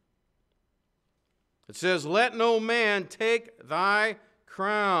crown." It says, "Let no man take thy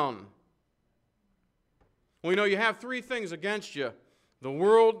crown." Well, you have 3 things against you: the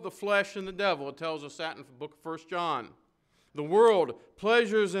world, the flesh, and the devil. It tells us that in the book of 1 John. The world,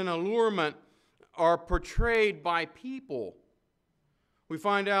 pleasures and allurement are portrayed by people. We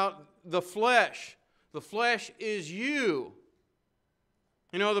find out the flesh. The flesh is you.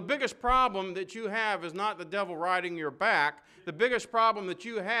 You know, the biggest problem that you have is not the devil riding your back. The biggest problem that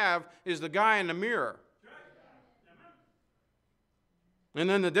you have is the guy in the mirror. And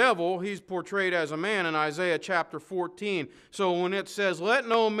then the devil, he's portrayed as a man in Isaiah chapter 14. So when it says, let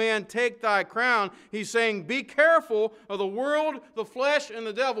no man take thy crown, he's saying, be careful of the world, the flesh, and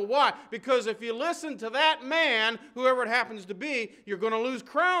the devil. Why? Because if you listen to that man, whoever it happens to be, you're going to lose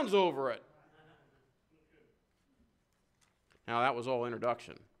crowns over it. Now, that was all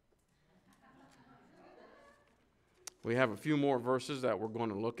introduction. We have a few more verses that we're going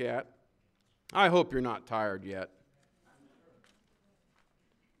to look at. I hope you're not tired yet.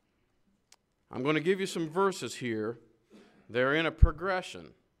 I'm going to give you some verses here. They're in a progression.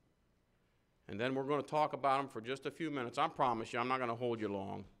 And then we're going to talk about them for just a few minutes. I promise you, I'm not going to hold you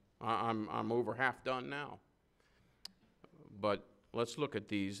long. I'm over half done now. But let's look at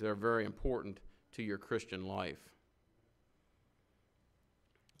these. They're very important to your Christian life.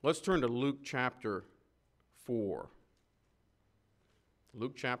 Let's turn to Luke chapter 4.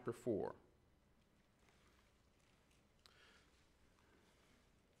 Luke chapter 4.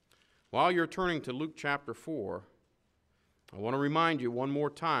 While you're turning to Luke chapter 4, I want to remind you one more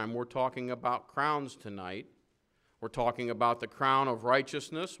time, we're talking about crowns tonight. We're talking about the crown of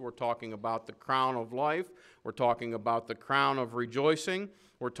righteousness. We're talking about the crown of life. We're talking about the crown of rejoicing.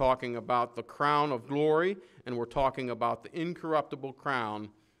 We're talking about the crown of glory. And we're talking about the incorruptible crown,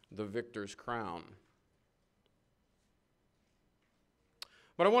 the victor's crown.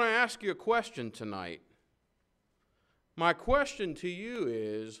 But I want to ask you a question tonight. My question to you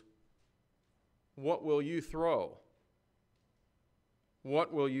is, what will you throw?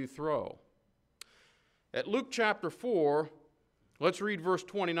 What will you throw? At Luke chapter 4, let's read verse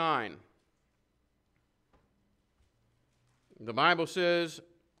 29. The Bible says,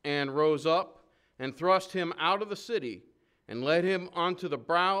 and rose up, and thrust him out of the city, and led him unto the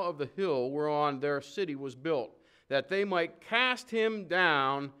brow of the hill whereon their city was built, that they might cast him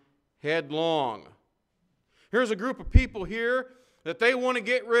down headlong. Here's a group of people here that they want to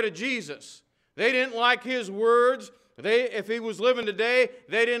get rid of Jesus. They didn't like his words. If he was living today,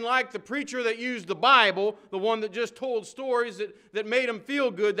 they didn't like the preacher that used the Bible, the one that just told stories that made them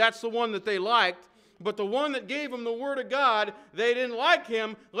feel good. That's the one that they liked. But the one that gave them the Word of God, they didn't like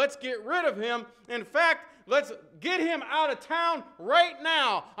him. Let's get rid of him. In fact, let's get him out of town right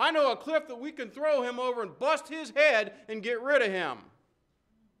now. I know a cliff that we can throw him over and bust his head and get rid of him.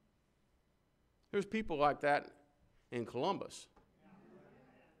 There's people like that in Columbus.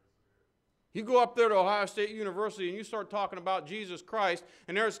 You go up there to Ohio State University and you start talking about Jesus Christ,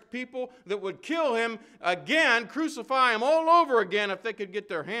 and there's people that would kill him again, crucify him all over again if they could get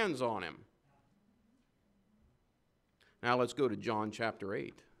their hands on him. Now let's go to John chapter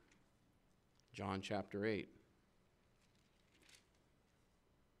 8. John chapter 8.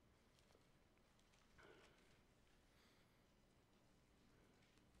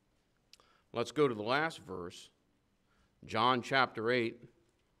 Let's go to the last verse, John chapter 8.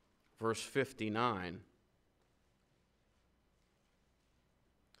 Verse 59.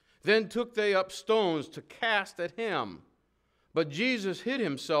 Then took they up stones to cast at him. But Jesus hid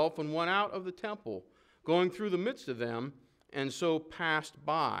himself and went out of the temple, going through the midst of them, and so passed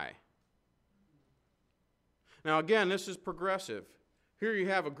by. Now again, this is progressive. Here you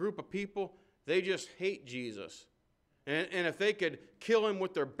have a group of people, they just hate Jesus. And if they could kill him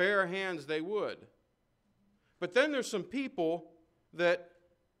with their bare hands, they would. But then there's some people that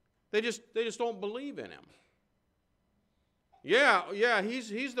They just don't believe in him. Yeah,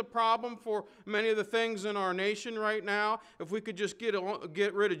 he's the problem for many of the things in our nation right now. If we could just get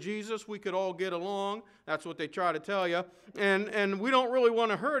rid of Jesus, we could all get along. That's what they try to tell you. And we don't really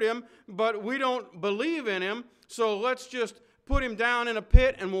want to hurt him, but we don't believe in him. So let's just put him down in a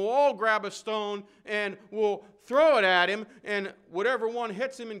pit, and we'll all grab a stone, and we'll throw it at him, and whatever one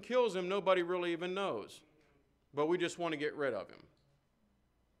hits him and kills him, nobody really even knows. But we just want to get rid of him.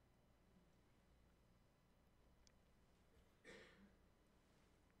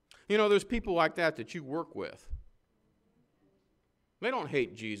 You know, there's people like that you work with. They don't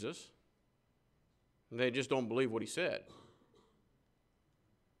hate Jesus. They just don't believe what he said.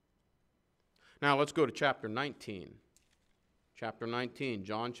 Now let's go to chapter 19. Chapter 19,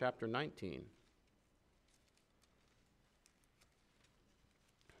 John chapter 19.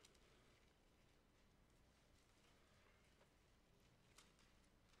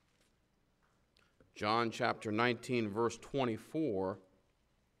 John chapter 19, verse 24.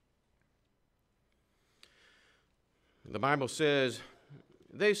 The Bible says,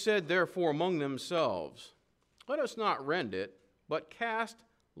 They said therefore among themselves, let us not rend it, but cast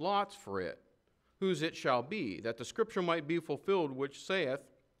lots for it, whose it shall be, that the scripture might be fulfilled, which saith,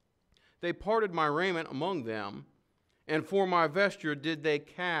 they parted my raiment among them, and for my vesture did they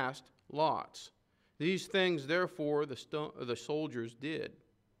cast lots. These things therefore the soldiers did.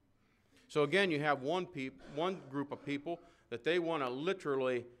 So again, you have one group of people that they want to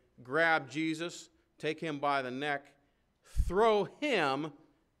literally grab Jesus, take him by the neck, throw him,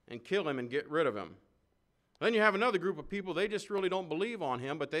 and kill him and get rid of him. Then you have another group of people, they just really don't believe on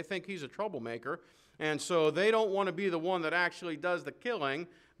him, but they think he's a troublemaker, and so they don't want to be the one that actually does the killing,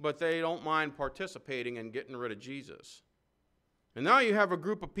 but they don't mind participating in getting rid of Jesus. And now you have a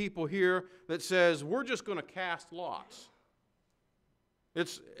group of people here that says, we're just going to cast lots.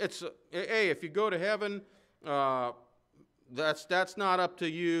 Hey, if you go to heaven, that's not up to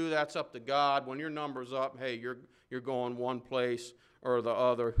you, that's up to God. When your number's up, hey, you're going one place or the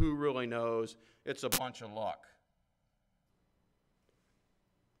other. Who really knows? It's a bunch of luck.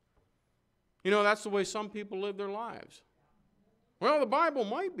 You know, that's the way some people live their lives. Well, the Bible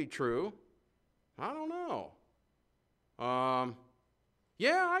might be true. I don't know.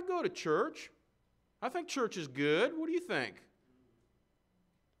 Yeah, I go to church. I think church is good. What do you think?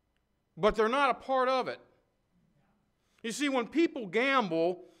 But they're not a part of it. You see, when people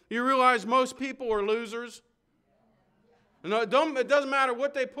gamble, you realize most people are losers. And it doesn't matter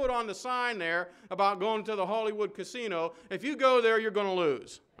what they put on the sign there about going to the Hollywood casino. If you go there, you're going to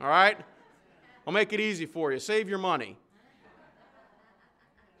lose. All right? I'll make it easy for you. Save your money.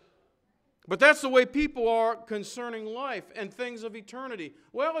 But that's the way people are concerning life and things of eternity.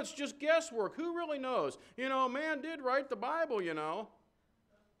 Well, it's just guesswork. Who really knows? You know, man did write the Bible, you know.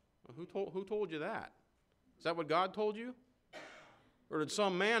 Who told you that? Is that what God told you? Or did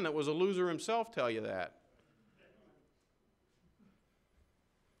some man that was a loser himself tell you that?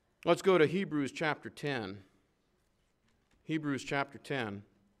 Let's go to Hebrews chapter 10. Hebrews chapter 10.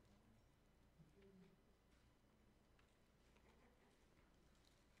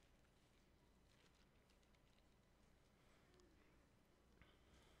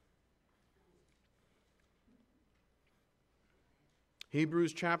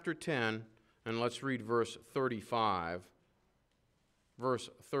 Hebrews chapter 10, and let's read verse 35. Verse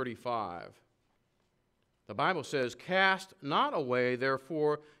 35. The Bible says, cast not away,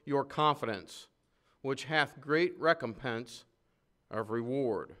 therefore, your confidence, which hath great recompense of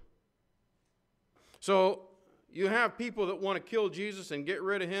reward. So, you have people that want to kill Jesus and get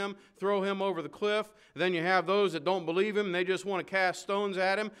rid of him, throw him over the cliff. Then you have those that don't believe him, and they just want to cast stones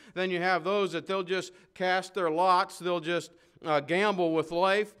at him. Then you have those that they'll just cast their lots, they'll just gamble with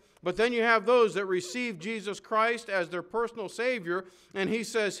life. But then you have those that receive Jesus Christ as their personal Savior. And he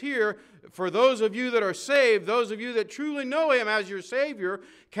says here, for those of you that are saved, those of you that truly know him as your Savior,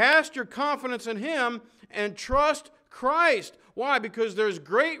 cast your confidence in him and trust Christ. Why? Because there's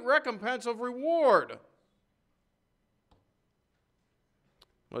great recompense of reward.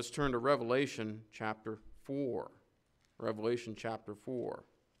 Let's turn to Revelation chapter 4. Revelation chapter 4.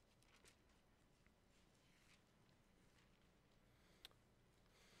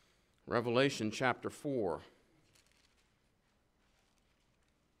 Revelation chapter 4.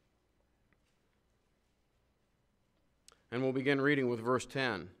 And we'll begin reading with verse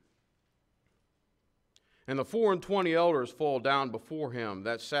 10. And the 24 elders fall down before him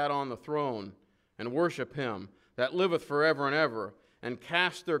that sat on the throne, and worship him that liveth forever and ever, and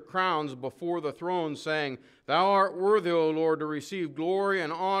cast their crowns before the throne, saying, Thou art worthy, O Lord, to receive glory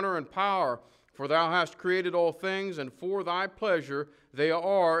and honor and power, for thou hast created all things, and for thy pleasure they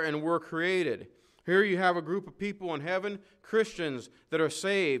are and were created. Here you have a group of people in heaven, Christians that are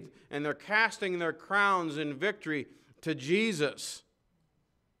saved, and they're casting their crowns in victory to Jesus.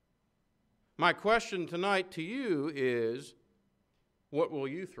 My question tonight to you is, what will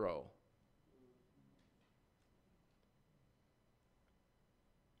you throw?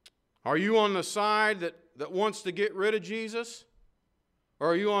 Are you on the side that wants to get rid of Jesus?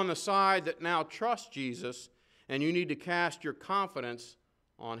 Or are you on the side that now trusts Jesus and you need to cast your confidence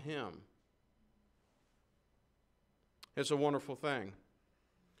on him? It's a wonderful thing.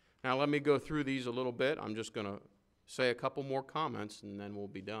 Now let me go through these a little bit. I'm just going to say a couple more comments and then we'll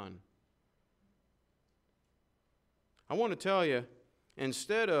be done. I want to tell you,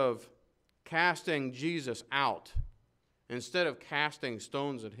 instead of casting Jesus out, instead of casting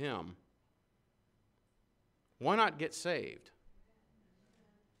stones at him, why not get saved?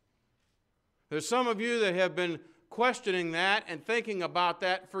 There's some of you that have been questioning that and thinking about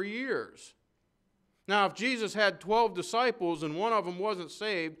that for years. Now, if Jesus had 12 disciples and one of them wasn't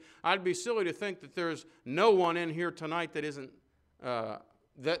saved, I'd be silly to think that there's no one in here tonight that isn't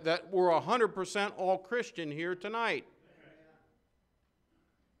that we're 100% all Christian here tonight.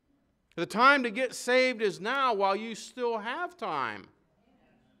 The time to get saved is now while you still have time.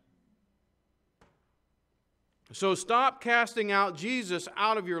 So stop casting out Jesus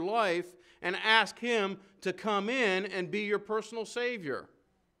out of your life and ask Him to come in and be your personal Savior.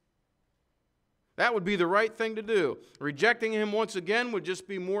 That would be the right thing to do. Rejecting Him once again would just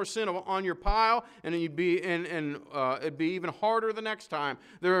be more sin on your pile, and it'd be even harder the next time.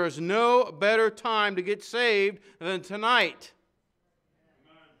 There is no better time to get saved than tonight.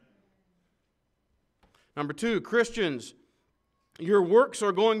 Number 2, Christians, your works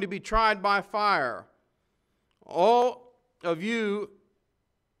are going to be tried by fire. All of you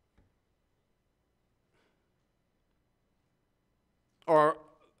are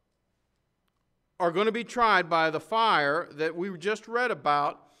going to be tried by the fire that we just read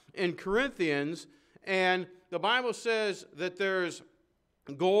about in Corinthians. And the Bible says that there's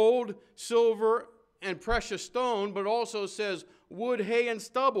gold, silver, and precious stone, but it also says wood, hay, and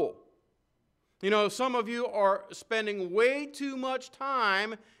stubble. You know, some of you are spending way too much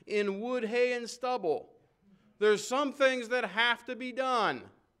time in wood, hay, and stubble. There's some things that have to be done.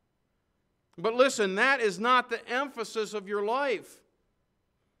 But listen, that is not the emphasis of your life.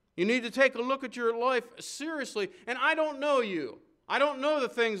 You need to take a look at your life seriously. And I don't know you. I don't know the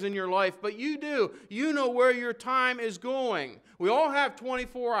things in your life, but you do. You know where your time is going. We all have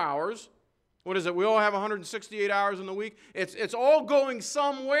 24 hours. What is it? We all have 168 hours in the week. It's all going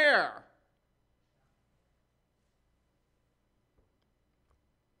somewhere.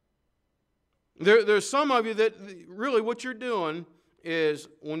 There's some of you that really what you're doing is,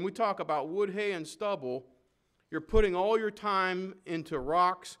 when we talk about wood, hay, and stubble, you're putting all your time into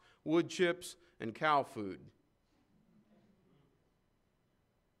rocks, wood chips, and cow food.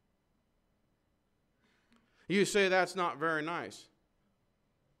 You say that's not very nice.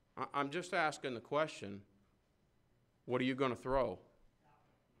 I'm just asking the question, what are you going to throw?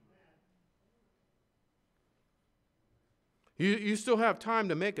 You still have time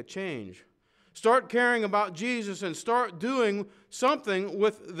to make a change. Start caring about Jesus and start doing something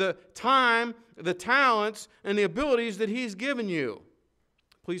with the time, the talents, and the abilities that He's given you.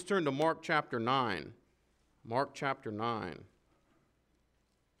 Please turn to Mark chapter 9. Mark chapter 9.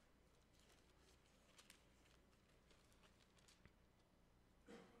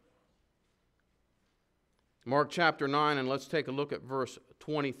 Mark chapter 9, and let's take a look at verse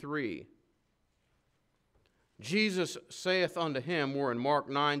 23. Jesus saith unto him, we're in Mark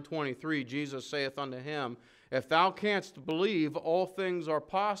 9:23, Jesus saith unto him, if thou canst believe, all things are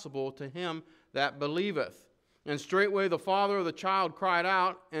possible to him that believeth. And straightway the father of the child cried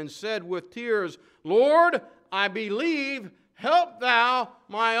out and said with tears, Lord, I believe, help thou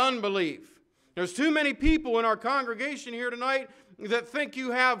my unbelief. There's too many people in our congregation here tonight that think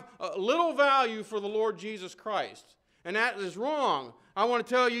you have little value for the Lord Jesus Christ. And that is wrong. I want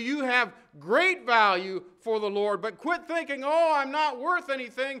to tell you, you have great value for the Lord, but quit thinking, oh, I'm not worth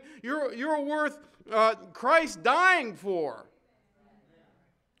anything. You're worth Christ dying for.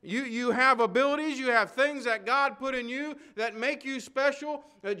 You have abilities, you have things that God put in you that make you special,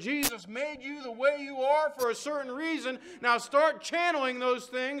 that Jesus made you the way you are for a certain reason. Now start channeling those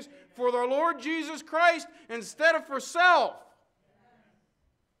things for the Lord Jesus Christ instead of for self.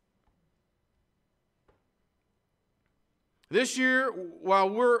 This year, while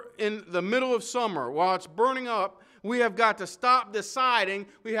we're in the middle of summer, while it's burning up, we have got to stop deciding,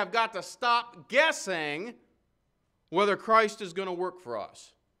 we have got to stop guessing whether Christ is going to work for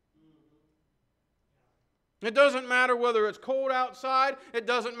us. It doesn't matter whether it's cold outside. It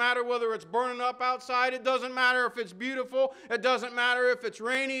doesn't matter whether it's burning up outside. It doesn't matter if it's beautiful. It doesn't matter if it's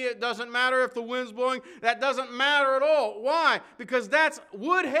rainy. It doesn't matter if the wind's blowing. That doesn't matter at all. Why? Because that's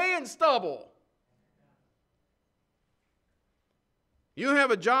wood, hay, and stubble. You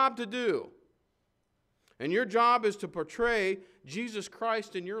have a job to do. And your job is to portray Jesus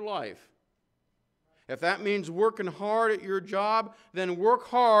Christ in your life. If that means working hard at your job, then work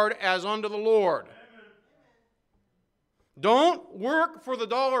hard as unto the Lord. Don't work for the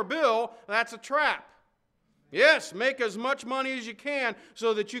dollar bill. That's a trap. Yes, make as much money as you can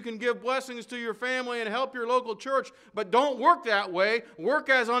so that you can give blessings to your family and help your local church, but don't work that way. Work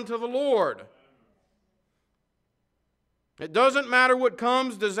as unto the Lord. It doesn't matter what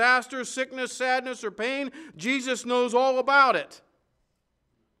comes, disaster, sickness, sadness, or pain. Jesus knows all about it.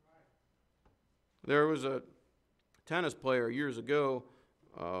 There was a tennis player years ago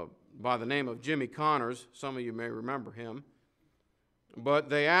by the name of Jimmy Connors. Some of you may remember him. But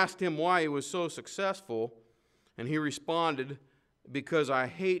they asked him why he was so successful, and he responded, because I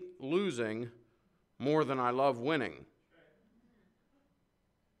hate losing more than I love winning.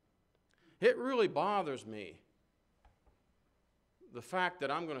 It really bothers me, the fact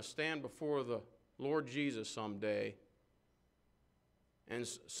that I'm going to stand before the Lord Jesus someday and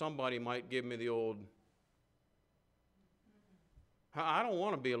somebody might give me the old, I don't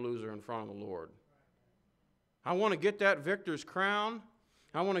want to be a loser in front of the Lord. I want to get that victor's crown.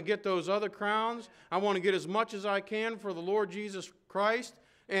 I want to get those other crowns. I want to get as much as I can for the Lord Jesus Christ.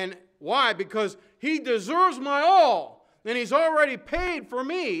 And why? Because He deserves my all. And He's already paid for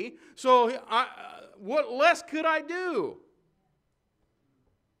me. So what less could I do?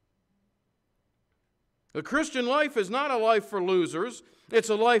 The Christian life is not a life for losers. It's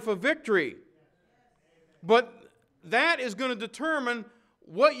a life of victory. But that is going to determine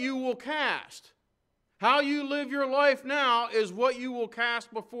what you will cast. How you live your life now is what you will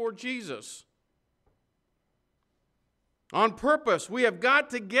cast before Jesus. On purpose, we have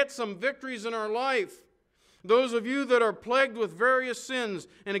got to get some victories in our life. Those of you that are plagued with various sins,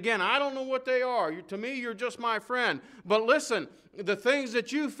 and again, I don't know what they are. To me, you're just my friend. But listen, the things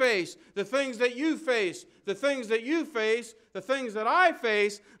that you face, the things that you face, the things that you face, the things that I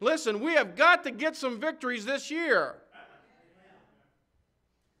face, listen, we have got to get some victories this year.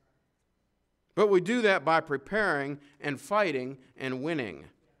 But we do that by preparing and fighting and winning.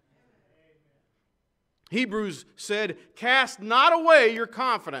 Hebrews said, cast not away your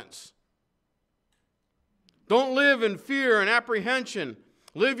confidence. Don't live in fear and apprehension.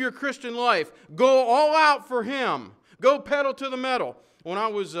 Live your Christian life. Go all out for Him. Go pedal to the metal. When I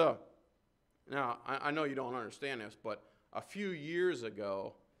was, now I know you don't understand this, but a few years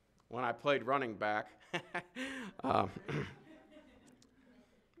ago when I played running back,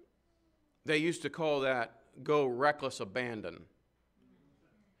 they used to call that go reckless abandon.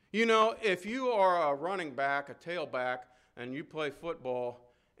 You know, if you are a running back, a tailback, and you play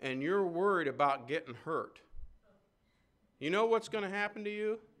football, and you're worried about getting hurt, you know what's going to happen to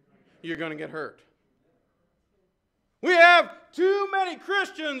you? You're going to get hurt. We have too many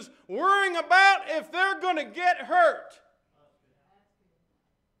Christians worrying about if they're going to get hurt.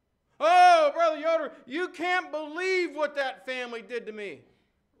 Oh, Brother Yoder, you can't believe what that family did to me.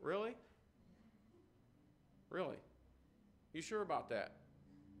 Really? Really? You sure about that?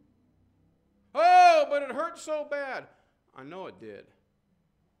 Oh, but it hurt so bad. I know it did.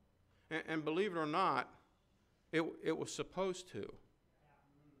 And believe it or not, it was supposed to.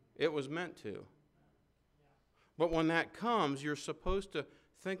 It was meant to. But when that comes, you're supposed to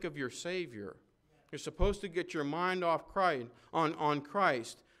think of your Savior. You're supposed to get your mind off Christ, on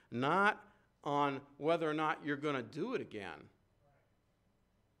Christ, not on whether or not you're going to do it again.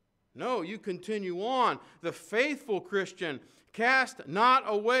 No, you continue on. The faithful Christian, cast not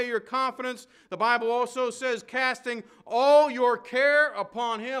away your confidence. The Bible also says, casting all your care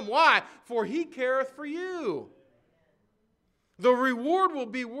upon Him. Why? For He careth for you. The reward will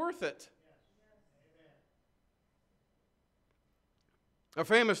be worth it. A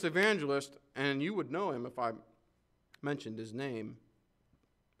famous evangelist, and you would know him if I mentioned his name,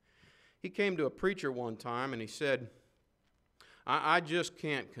 he came to a preacher one time and he said, I just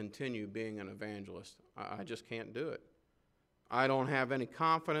can't continue being an evangelist. I just can't do it. I don't have any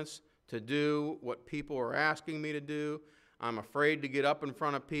confidence to do what people are asking me to do. I'm afraid to get up in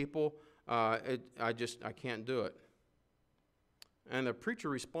front of people. I can't do it. And the preacher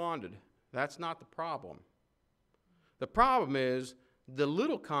responded, that's not the problem. The problem is the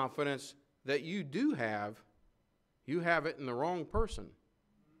little confidence that you do have, you have it in the wrong person.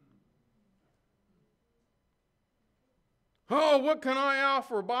 Oh, what can I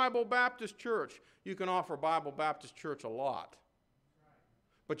offer Bible Baptist Church? You can offer Bible Baptist Church a lot.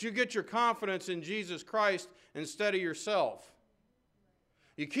 But you get your confidence in Jesus Christ instead of yourself.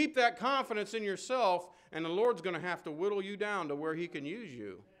 You keep that confidence in yourself, and the Lord's going to have to whittle you down to where He can use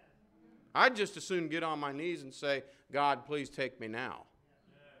you. I'd just as soon get on my knees and say, God, please take me now.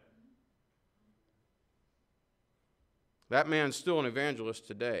 That man's still an evangelist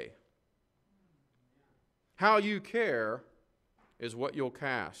today. How you care is what you'll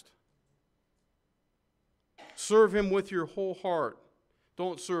cast. Serve Him with your whole heart.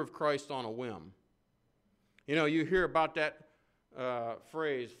 Don't serve Christ on a whim. You know, you hear about that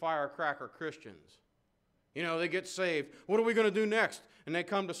phrase, firecracker Christians. You know, they get saved. What are we going to do next? And they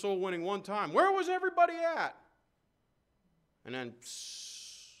come to soul winning one time. Where was everybody at? And then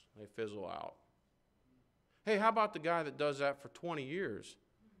they fizzle out. Hey, how about the guy that does that for 20 years,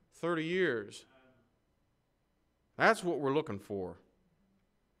 30 years? That's what we're looking for.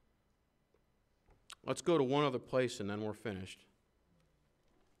 Let's go to one other place and then we're finished.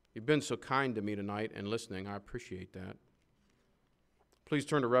 You've been so kind to me tonight and listening. I appreciate that. Please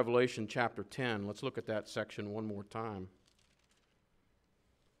turn to Revelation chapter 10. Let's look at that section one more time.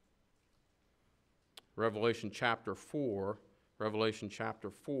 Revelation chapter 4,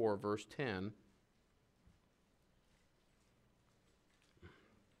 verse 10.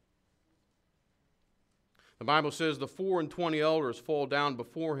 The Bible says, "The 24 elders fall down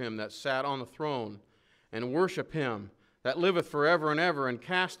before him that sat on the throne, and worship him that liveth forever and ever, and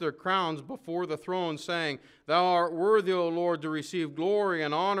cast their crowns before the throne, saying, Thou art worthy, O Lord, to receive glory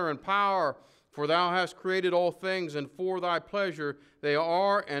and honor and power, for thou hast created all things, and for thy pleasure they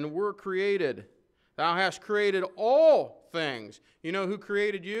are and were created. Thou hast created all things." You know who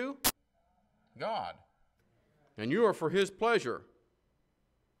created you? God. And you are for his pleasure.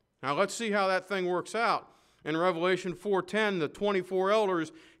 Now let's see how that thing works out. In Revelation 4:10, the 24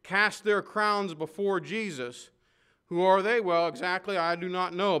 elders cast their crowns before Jesus. Who are they? Well, exactly, I do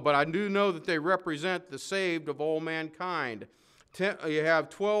not know, but I do know that they represent the saved of all mankind. You have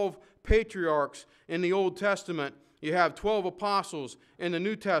 12 patriarchs in the Old Testament. You have 12 apostles in the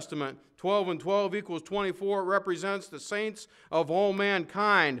New Testament. 12 and 12 equals 24. It represents the saints of all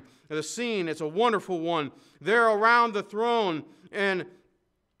mankind. The scene, it's a wonderful one. They're around the throne, and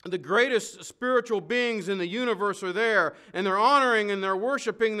the greatest spiritual beings in the universe are there, and they're honoring and they're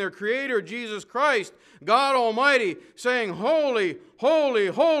worshiping their Creator, Jesus Christ, God Almighty, saying, "Holy, holy,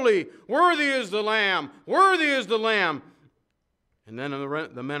 holy, worthy is the Lamb, worthy is the Lamb." And then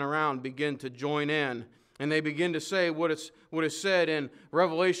the men around begin to join in, and they begin to say what is said in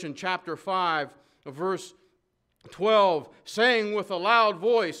Revelation chapter 5, verse 12, saying with a loud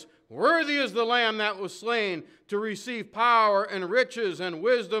voice, "Worthy is the Lamb that was slain to receive power and riches and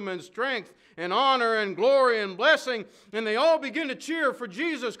wisdom and strength and honor and glory and blessing." And they all begin to cheer for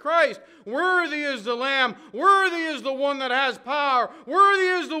Jesus Christ. Worthy is the Lamb. Worthy is the one that has power. Worthy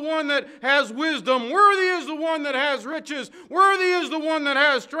is the one that has wisdom. Worthy is the one that has riches. Worthy is the one that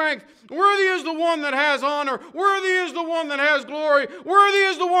has strength. Worthy is the one that has honor. Worthy is the one that has glory. Worthy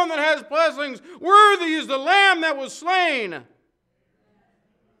is the one that has blessings. Worthy is the Lamb that was slain.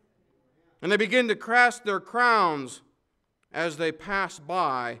 And they begin to cast their crowns as they pass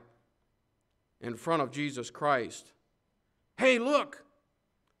by in front of Jesus Christ. Hey, look,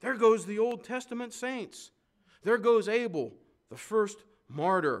 there goes the Old Testament saints. There goes Abel, the first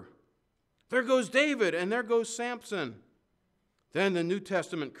martyr. There goes David, and there goes Samson. Then the New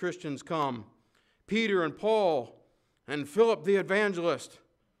Testament Christians come, Peter and Paul and Philip the evangelist.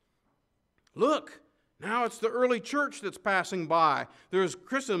 Look, now it's the early church that's passing by. There's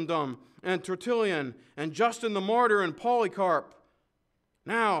Chrysostom and Tertullian and Justin the martyr and Polycarp.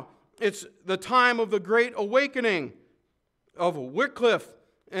 Now it's the time of the Great Awakening of Wycliffe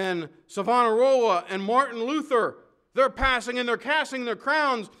and Savonarola and Martin Luther. They're passing and they're casting their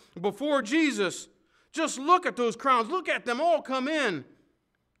crowns before Jesus. Just look at those crowns. Look at them all come in.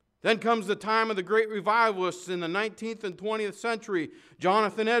 Then comes the time of the great revivalists in the 19th and 20th century.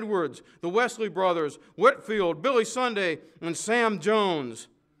 Jonathan Edwards, the Wesley brothers, Whitefield, Billy Sunday, and Sam Jones.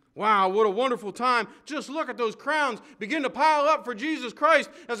 Wow, what a wonderful time. Just look at those crowns begin to pile up for Jesus Christ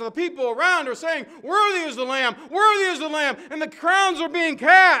as the people around are saying, "Worthy is the Lamb, worthy is the Lamb," and the crowns are being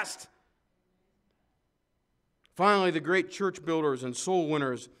cast. Finally, the great church builders and soul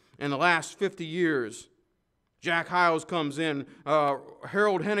winners in the last 50 years. Jack Hyles comes in,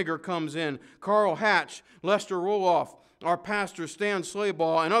 Harold Henniger comes in, Carl Hatch, Lester Roloff, our pastor Stan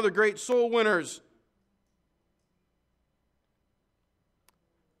Slaybaugh, and other great soul winners.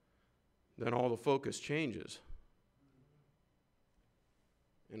 Then all the focus changes.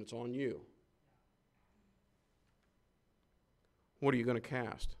 And it's on you. What are you going to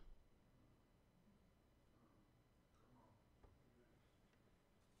cast?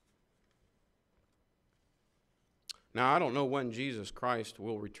 Now, I don't know when Jesus Christ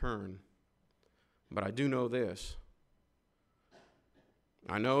will return, but I do know this.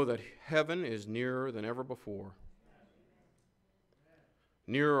 I know that heaven is nearer than ever before.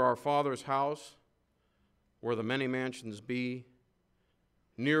 Nearer our Father's house, where the many mansions be,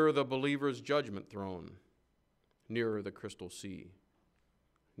 nearer the believer's judgment throne, nearer the crystal sea,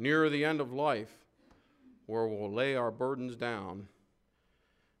 nearer the end of life, where we'll lay our burdens down,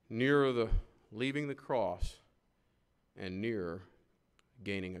 nearer the leaving the cross, and nearer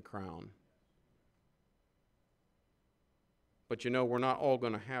gaining a crown. But you know, we're not all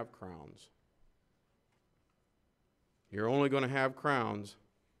going to have crowns. You're only going to have crowns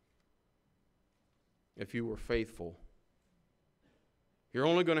if you were faithful. You're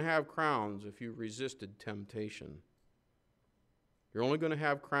only going to have crowns if you resisted temptation. You're only going to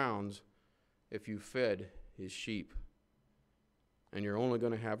have crowns if you fed his sheep. And you're only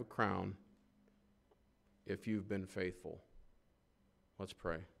going to have a crown if you've been faithful. Let's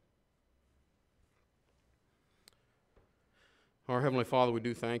pray. Our Heavenly Father, we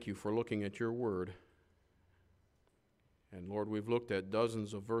do thank you for looking at your word And Lord, we've looked at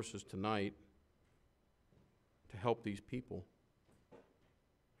dozens of verses tonight to help these people.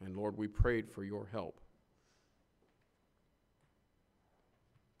 And Lord, we prayed for your help.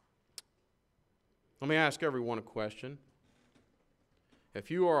 Let me ask everyone a question.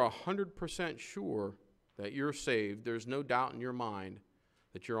 If you are 100% sure that you're saved, there's no doubt in your mind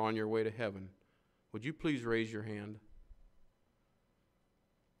that you're on your way to heaven, would you please raise your hand?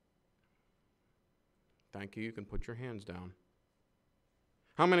 Thank you. You can put your hands down.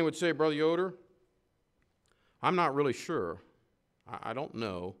 How many would say, Brother Yoder, I'm not really sure. I don't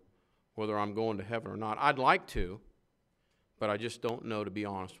know whether I'm going to heaven or not. I'd like to, but I just don't know, to be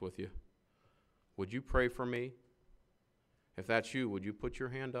honest with you. Would you pray for me? If that's you, would you put your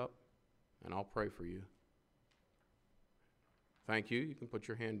hand up and I'll pray for you? Thank you. You can put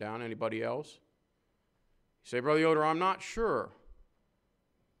your hand down. Anybody else? You say, Brother Yoder, I'm not sure,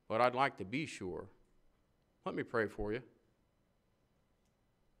 but I'd like to be sure. Let me pray for you.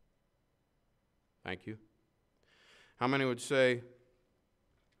 Thank you. How many would say,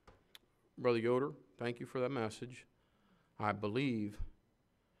 Brother Yoder, thank you for that message. I believe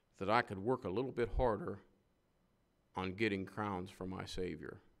that I could work a little bit harder on getting crowns for my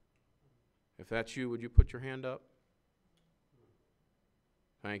Savior. If that's you, would you put your hand up?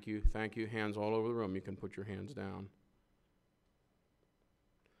 Thank you. Thank you. Hands all over the room. You can put your hands down.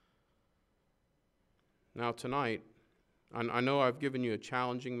 Now tonight, I know I've given you a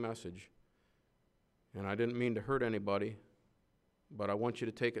challenging message, and I didn't mean to hurt anybody, but I want you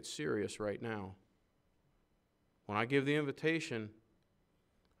to take it serious right now. When I give the invitation,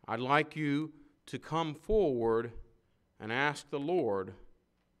 I'd like you to come forward and ask the Lord,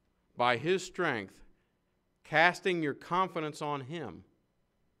 by His strength, casting your confidence on Him,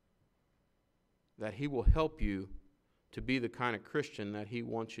 that He will help you to be the kind of Christian that He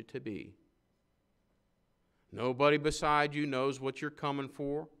wants you to be. Nobody beside you knows what you're coming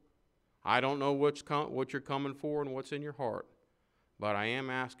for. I don't know what you're coming for and what's in your heart. But I am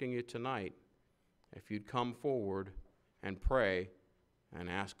asking you tonight if you'd come forward and pray and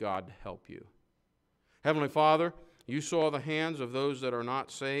ask God to help you. Heavenly Father, you saw the hands of those that are not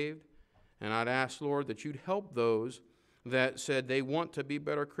saved, and I'd ask, Lord, that you'd help those that said they want to be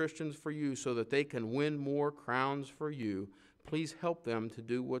better Christians for you so that they can win more crowns for you. Please help them to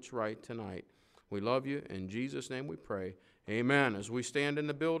do what's right tonight. We love you. In Jesus' name we pray. Amen. As we stand in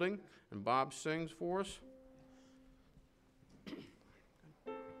the building and Bob sings for us.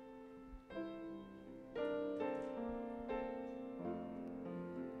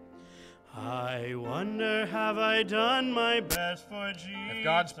 I wonder, have I done my best for Jesus? If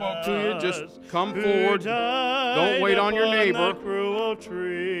God spoke to you, just come forward. Don't wait on your neighbor. Cruel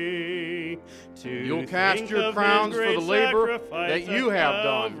tree, you'll cast your crowns for the labor that you have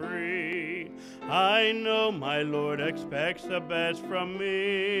done. I know my Lord expects the best from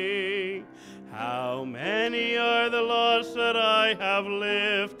me. How many are the lost that I have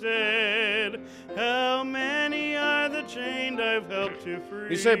lifted? How many are the chained I've helped to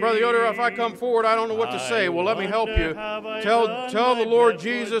free? You say, Brother Yoder, if I come forward, I don't know what to say. Well, let me help you. Tell the Lord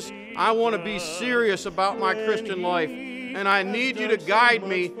Jesus, I want to be serious about my Christian life, and I need you to guide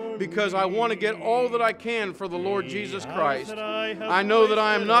me because I want to get all that I can for the Lord Jesus Christ. I know that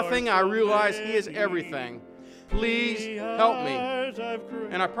I am nothing. I realize He is everything. Please help me.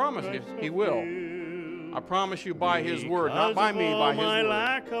 And I promise you, He will. I promise you by His word, not by me, by His word.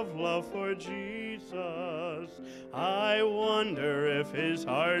 Lack of love for Jesus, I wonder if His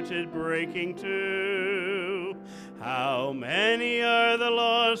heart is breaking too. How many are the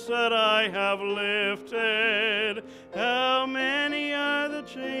lost that I have lifted? How many are the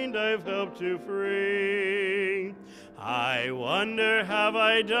chained I've helped to free? I wonder, have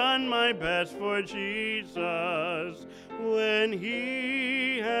I done my best for Jesus when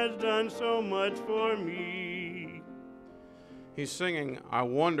He has done so much for me? He's singing, I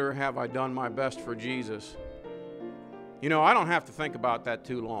wonder, have I done my best for Jesus? You know, I don't have to think about that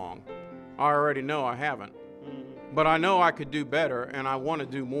too long. I already know I haven't. But I know I could do better, and I want to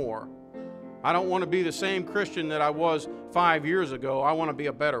do more. I don't want to be the same Christian that I was 5 years ago. I want to be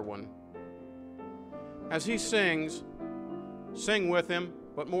a better one. As he sings, sing with him,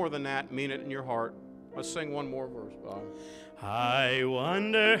 but more than that, mean it in your heart. Let's sing one more verse, Bob. I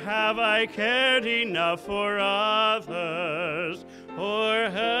wonder, have I cared enough for others, or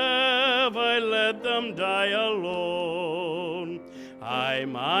have I let them die alone? I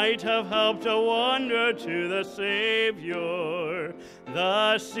might have helped a wanderer to the Savior,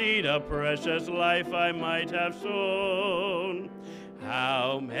 the seed of precious life I might have sown.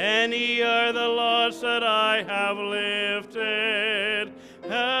 How many are the lost that I have lifted?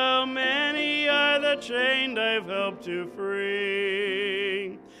 How many are the the chained I've helped to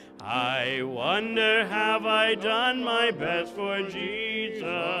free. I wonder, have I done my best for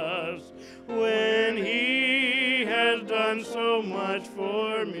Jesus when he has done so much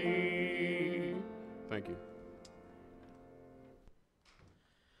for me? Thank you.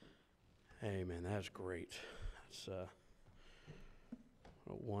 Amen. That's great. That's a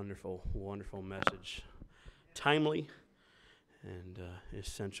wonderful, wonderful message. Timely and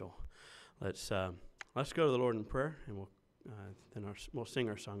essential. Let's go to the Lord in prayer, and we'll sing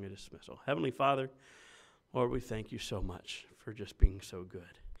our song of dismissal. Heavenly Father, Lord, we thank you so much for just being so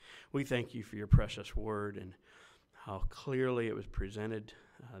good. We thank you for your precious word and how clearly it was presented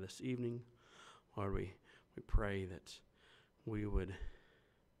this evening. Lord, we pray that we would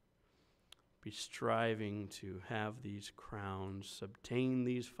be striving to have these crowns, obtain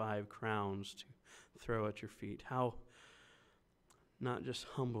these 5 crowns to throw at your feet. How not just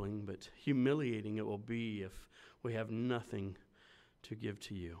humbling, but humiliating it will be if we have nothing to give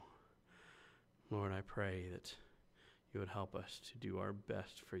to you. Lord, I pray that you would help us to do our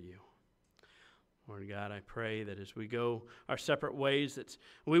best for you. Lord God, I pray that as we go our separate ways, that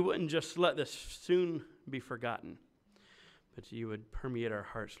we wouldn't just let this soon be forgotten, but you would permeate our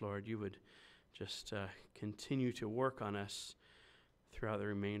hearts, Lord. You would just continue to work on us throughout the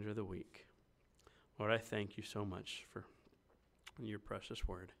remainder of the week. Lord, I thank you so much for your precious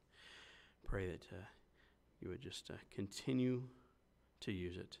word. Pray that you would just continue to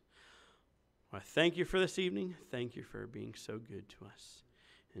use it. Lord, I thank you for this evening. Thank you for being so good to us.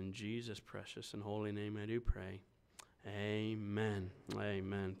 In Jesus' precious and holy name I do pray. Amen.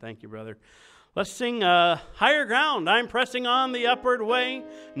 Amen. Thank you, brother. Let's sing Higher Ground. I'm pressing on the upward way.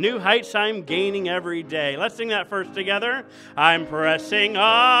 New heights I'm gaining every day. Let's sing that first together. I'm pressing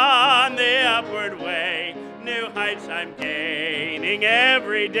on the upward way. New heights I'm gaining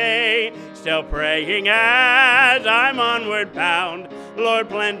every day. Still praying as I'm onward bound. Lord,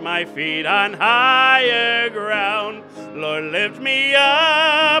 plant my feet on higher ground. Lord, lift me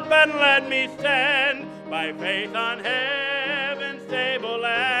up and let me stand by faith on heaven's stable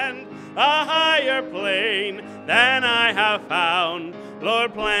land. A higher plane than I have found.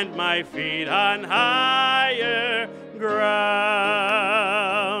 Lord, plant my feet on higher ground.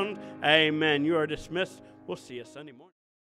 Amen. You are dismissed. We'll see you Sunday morning.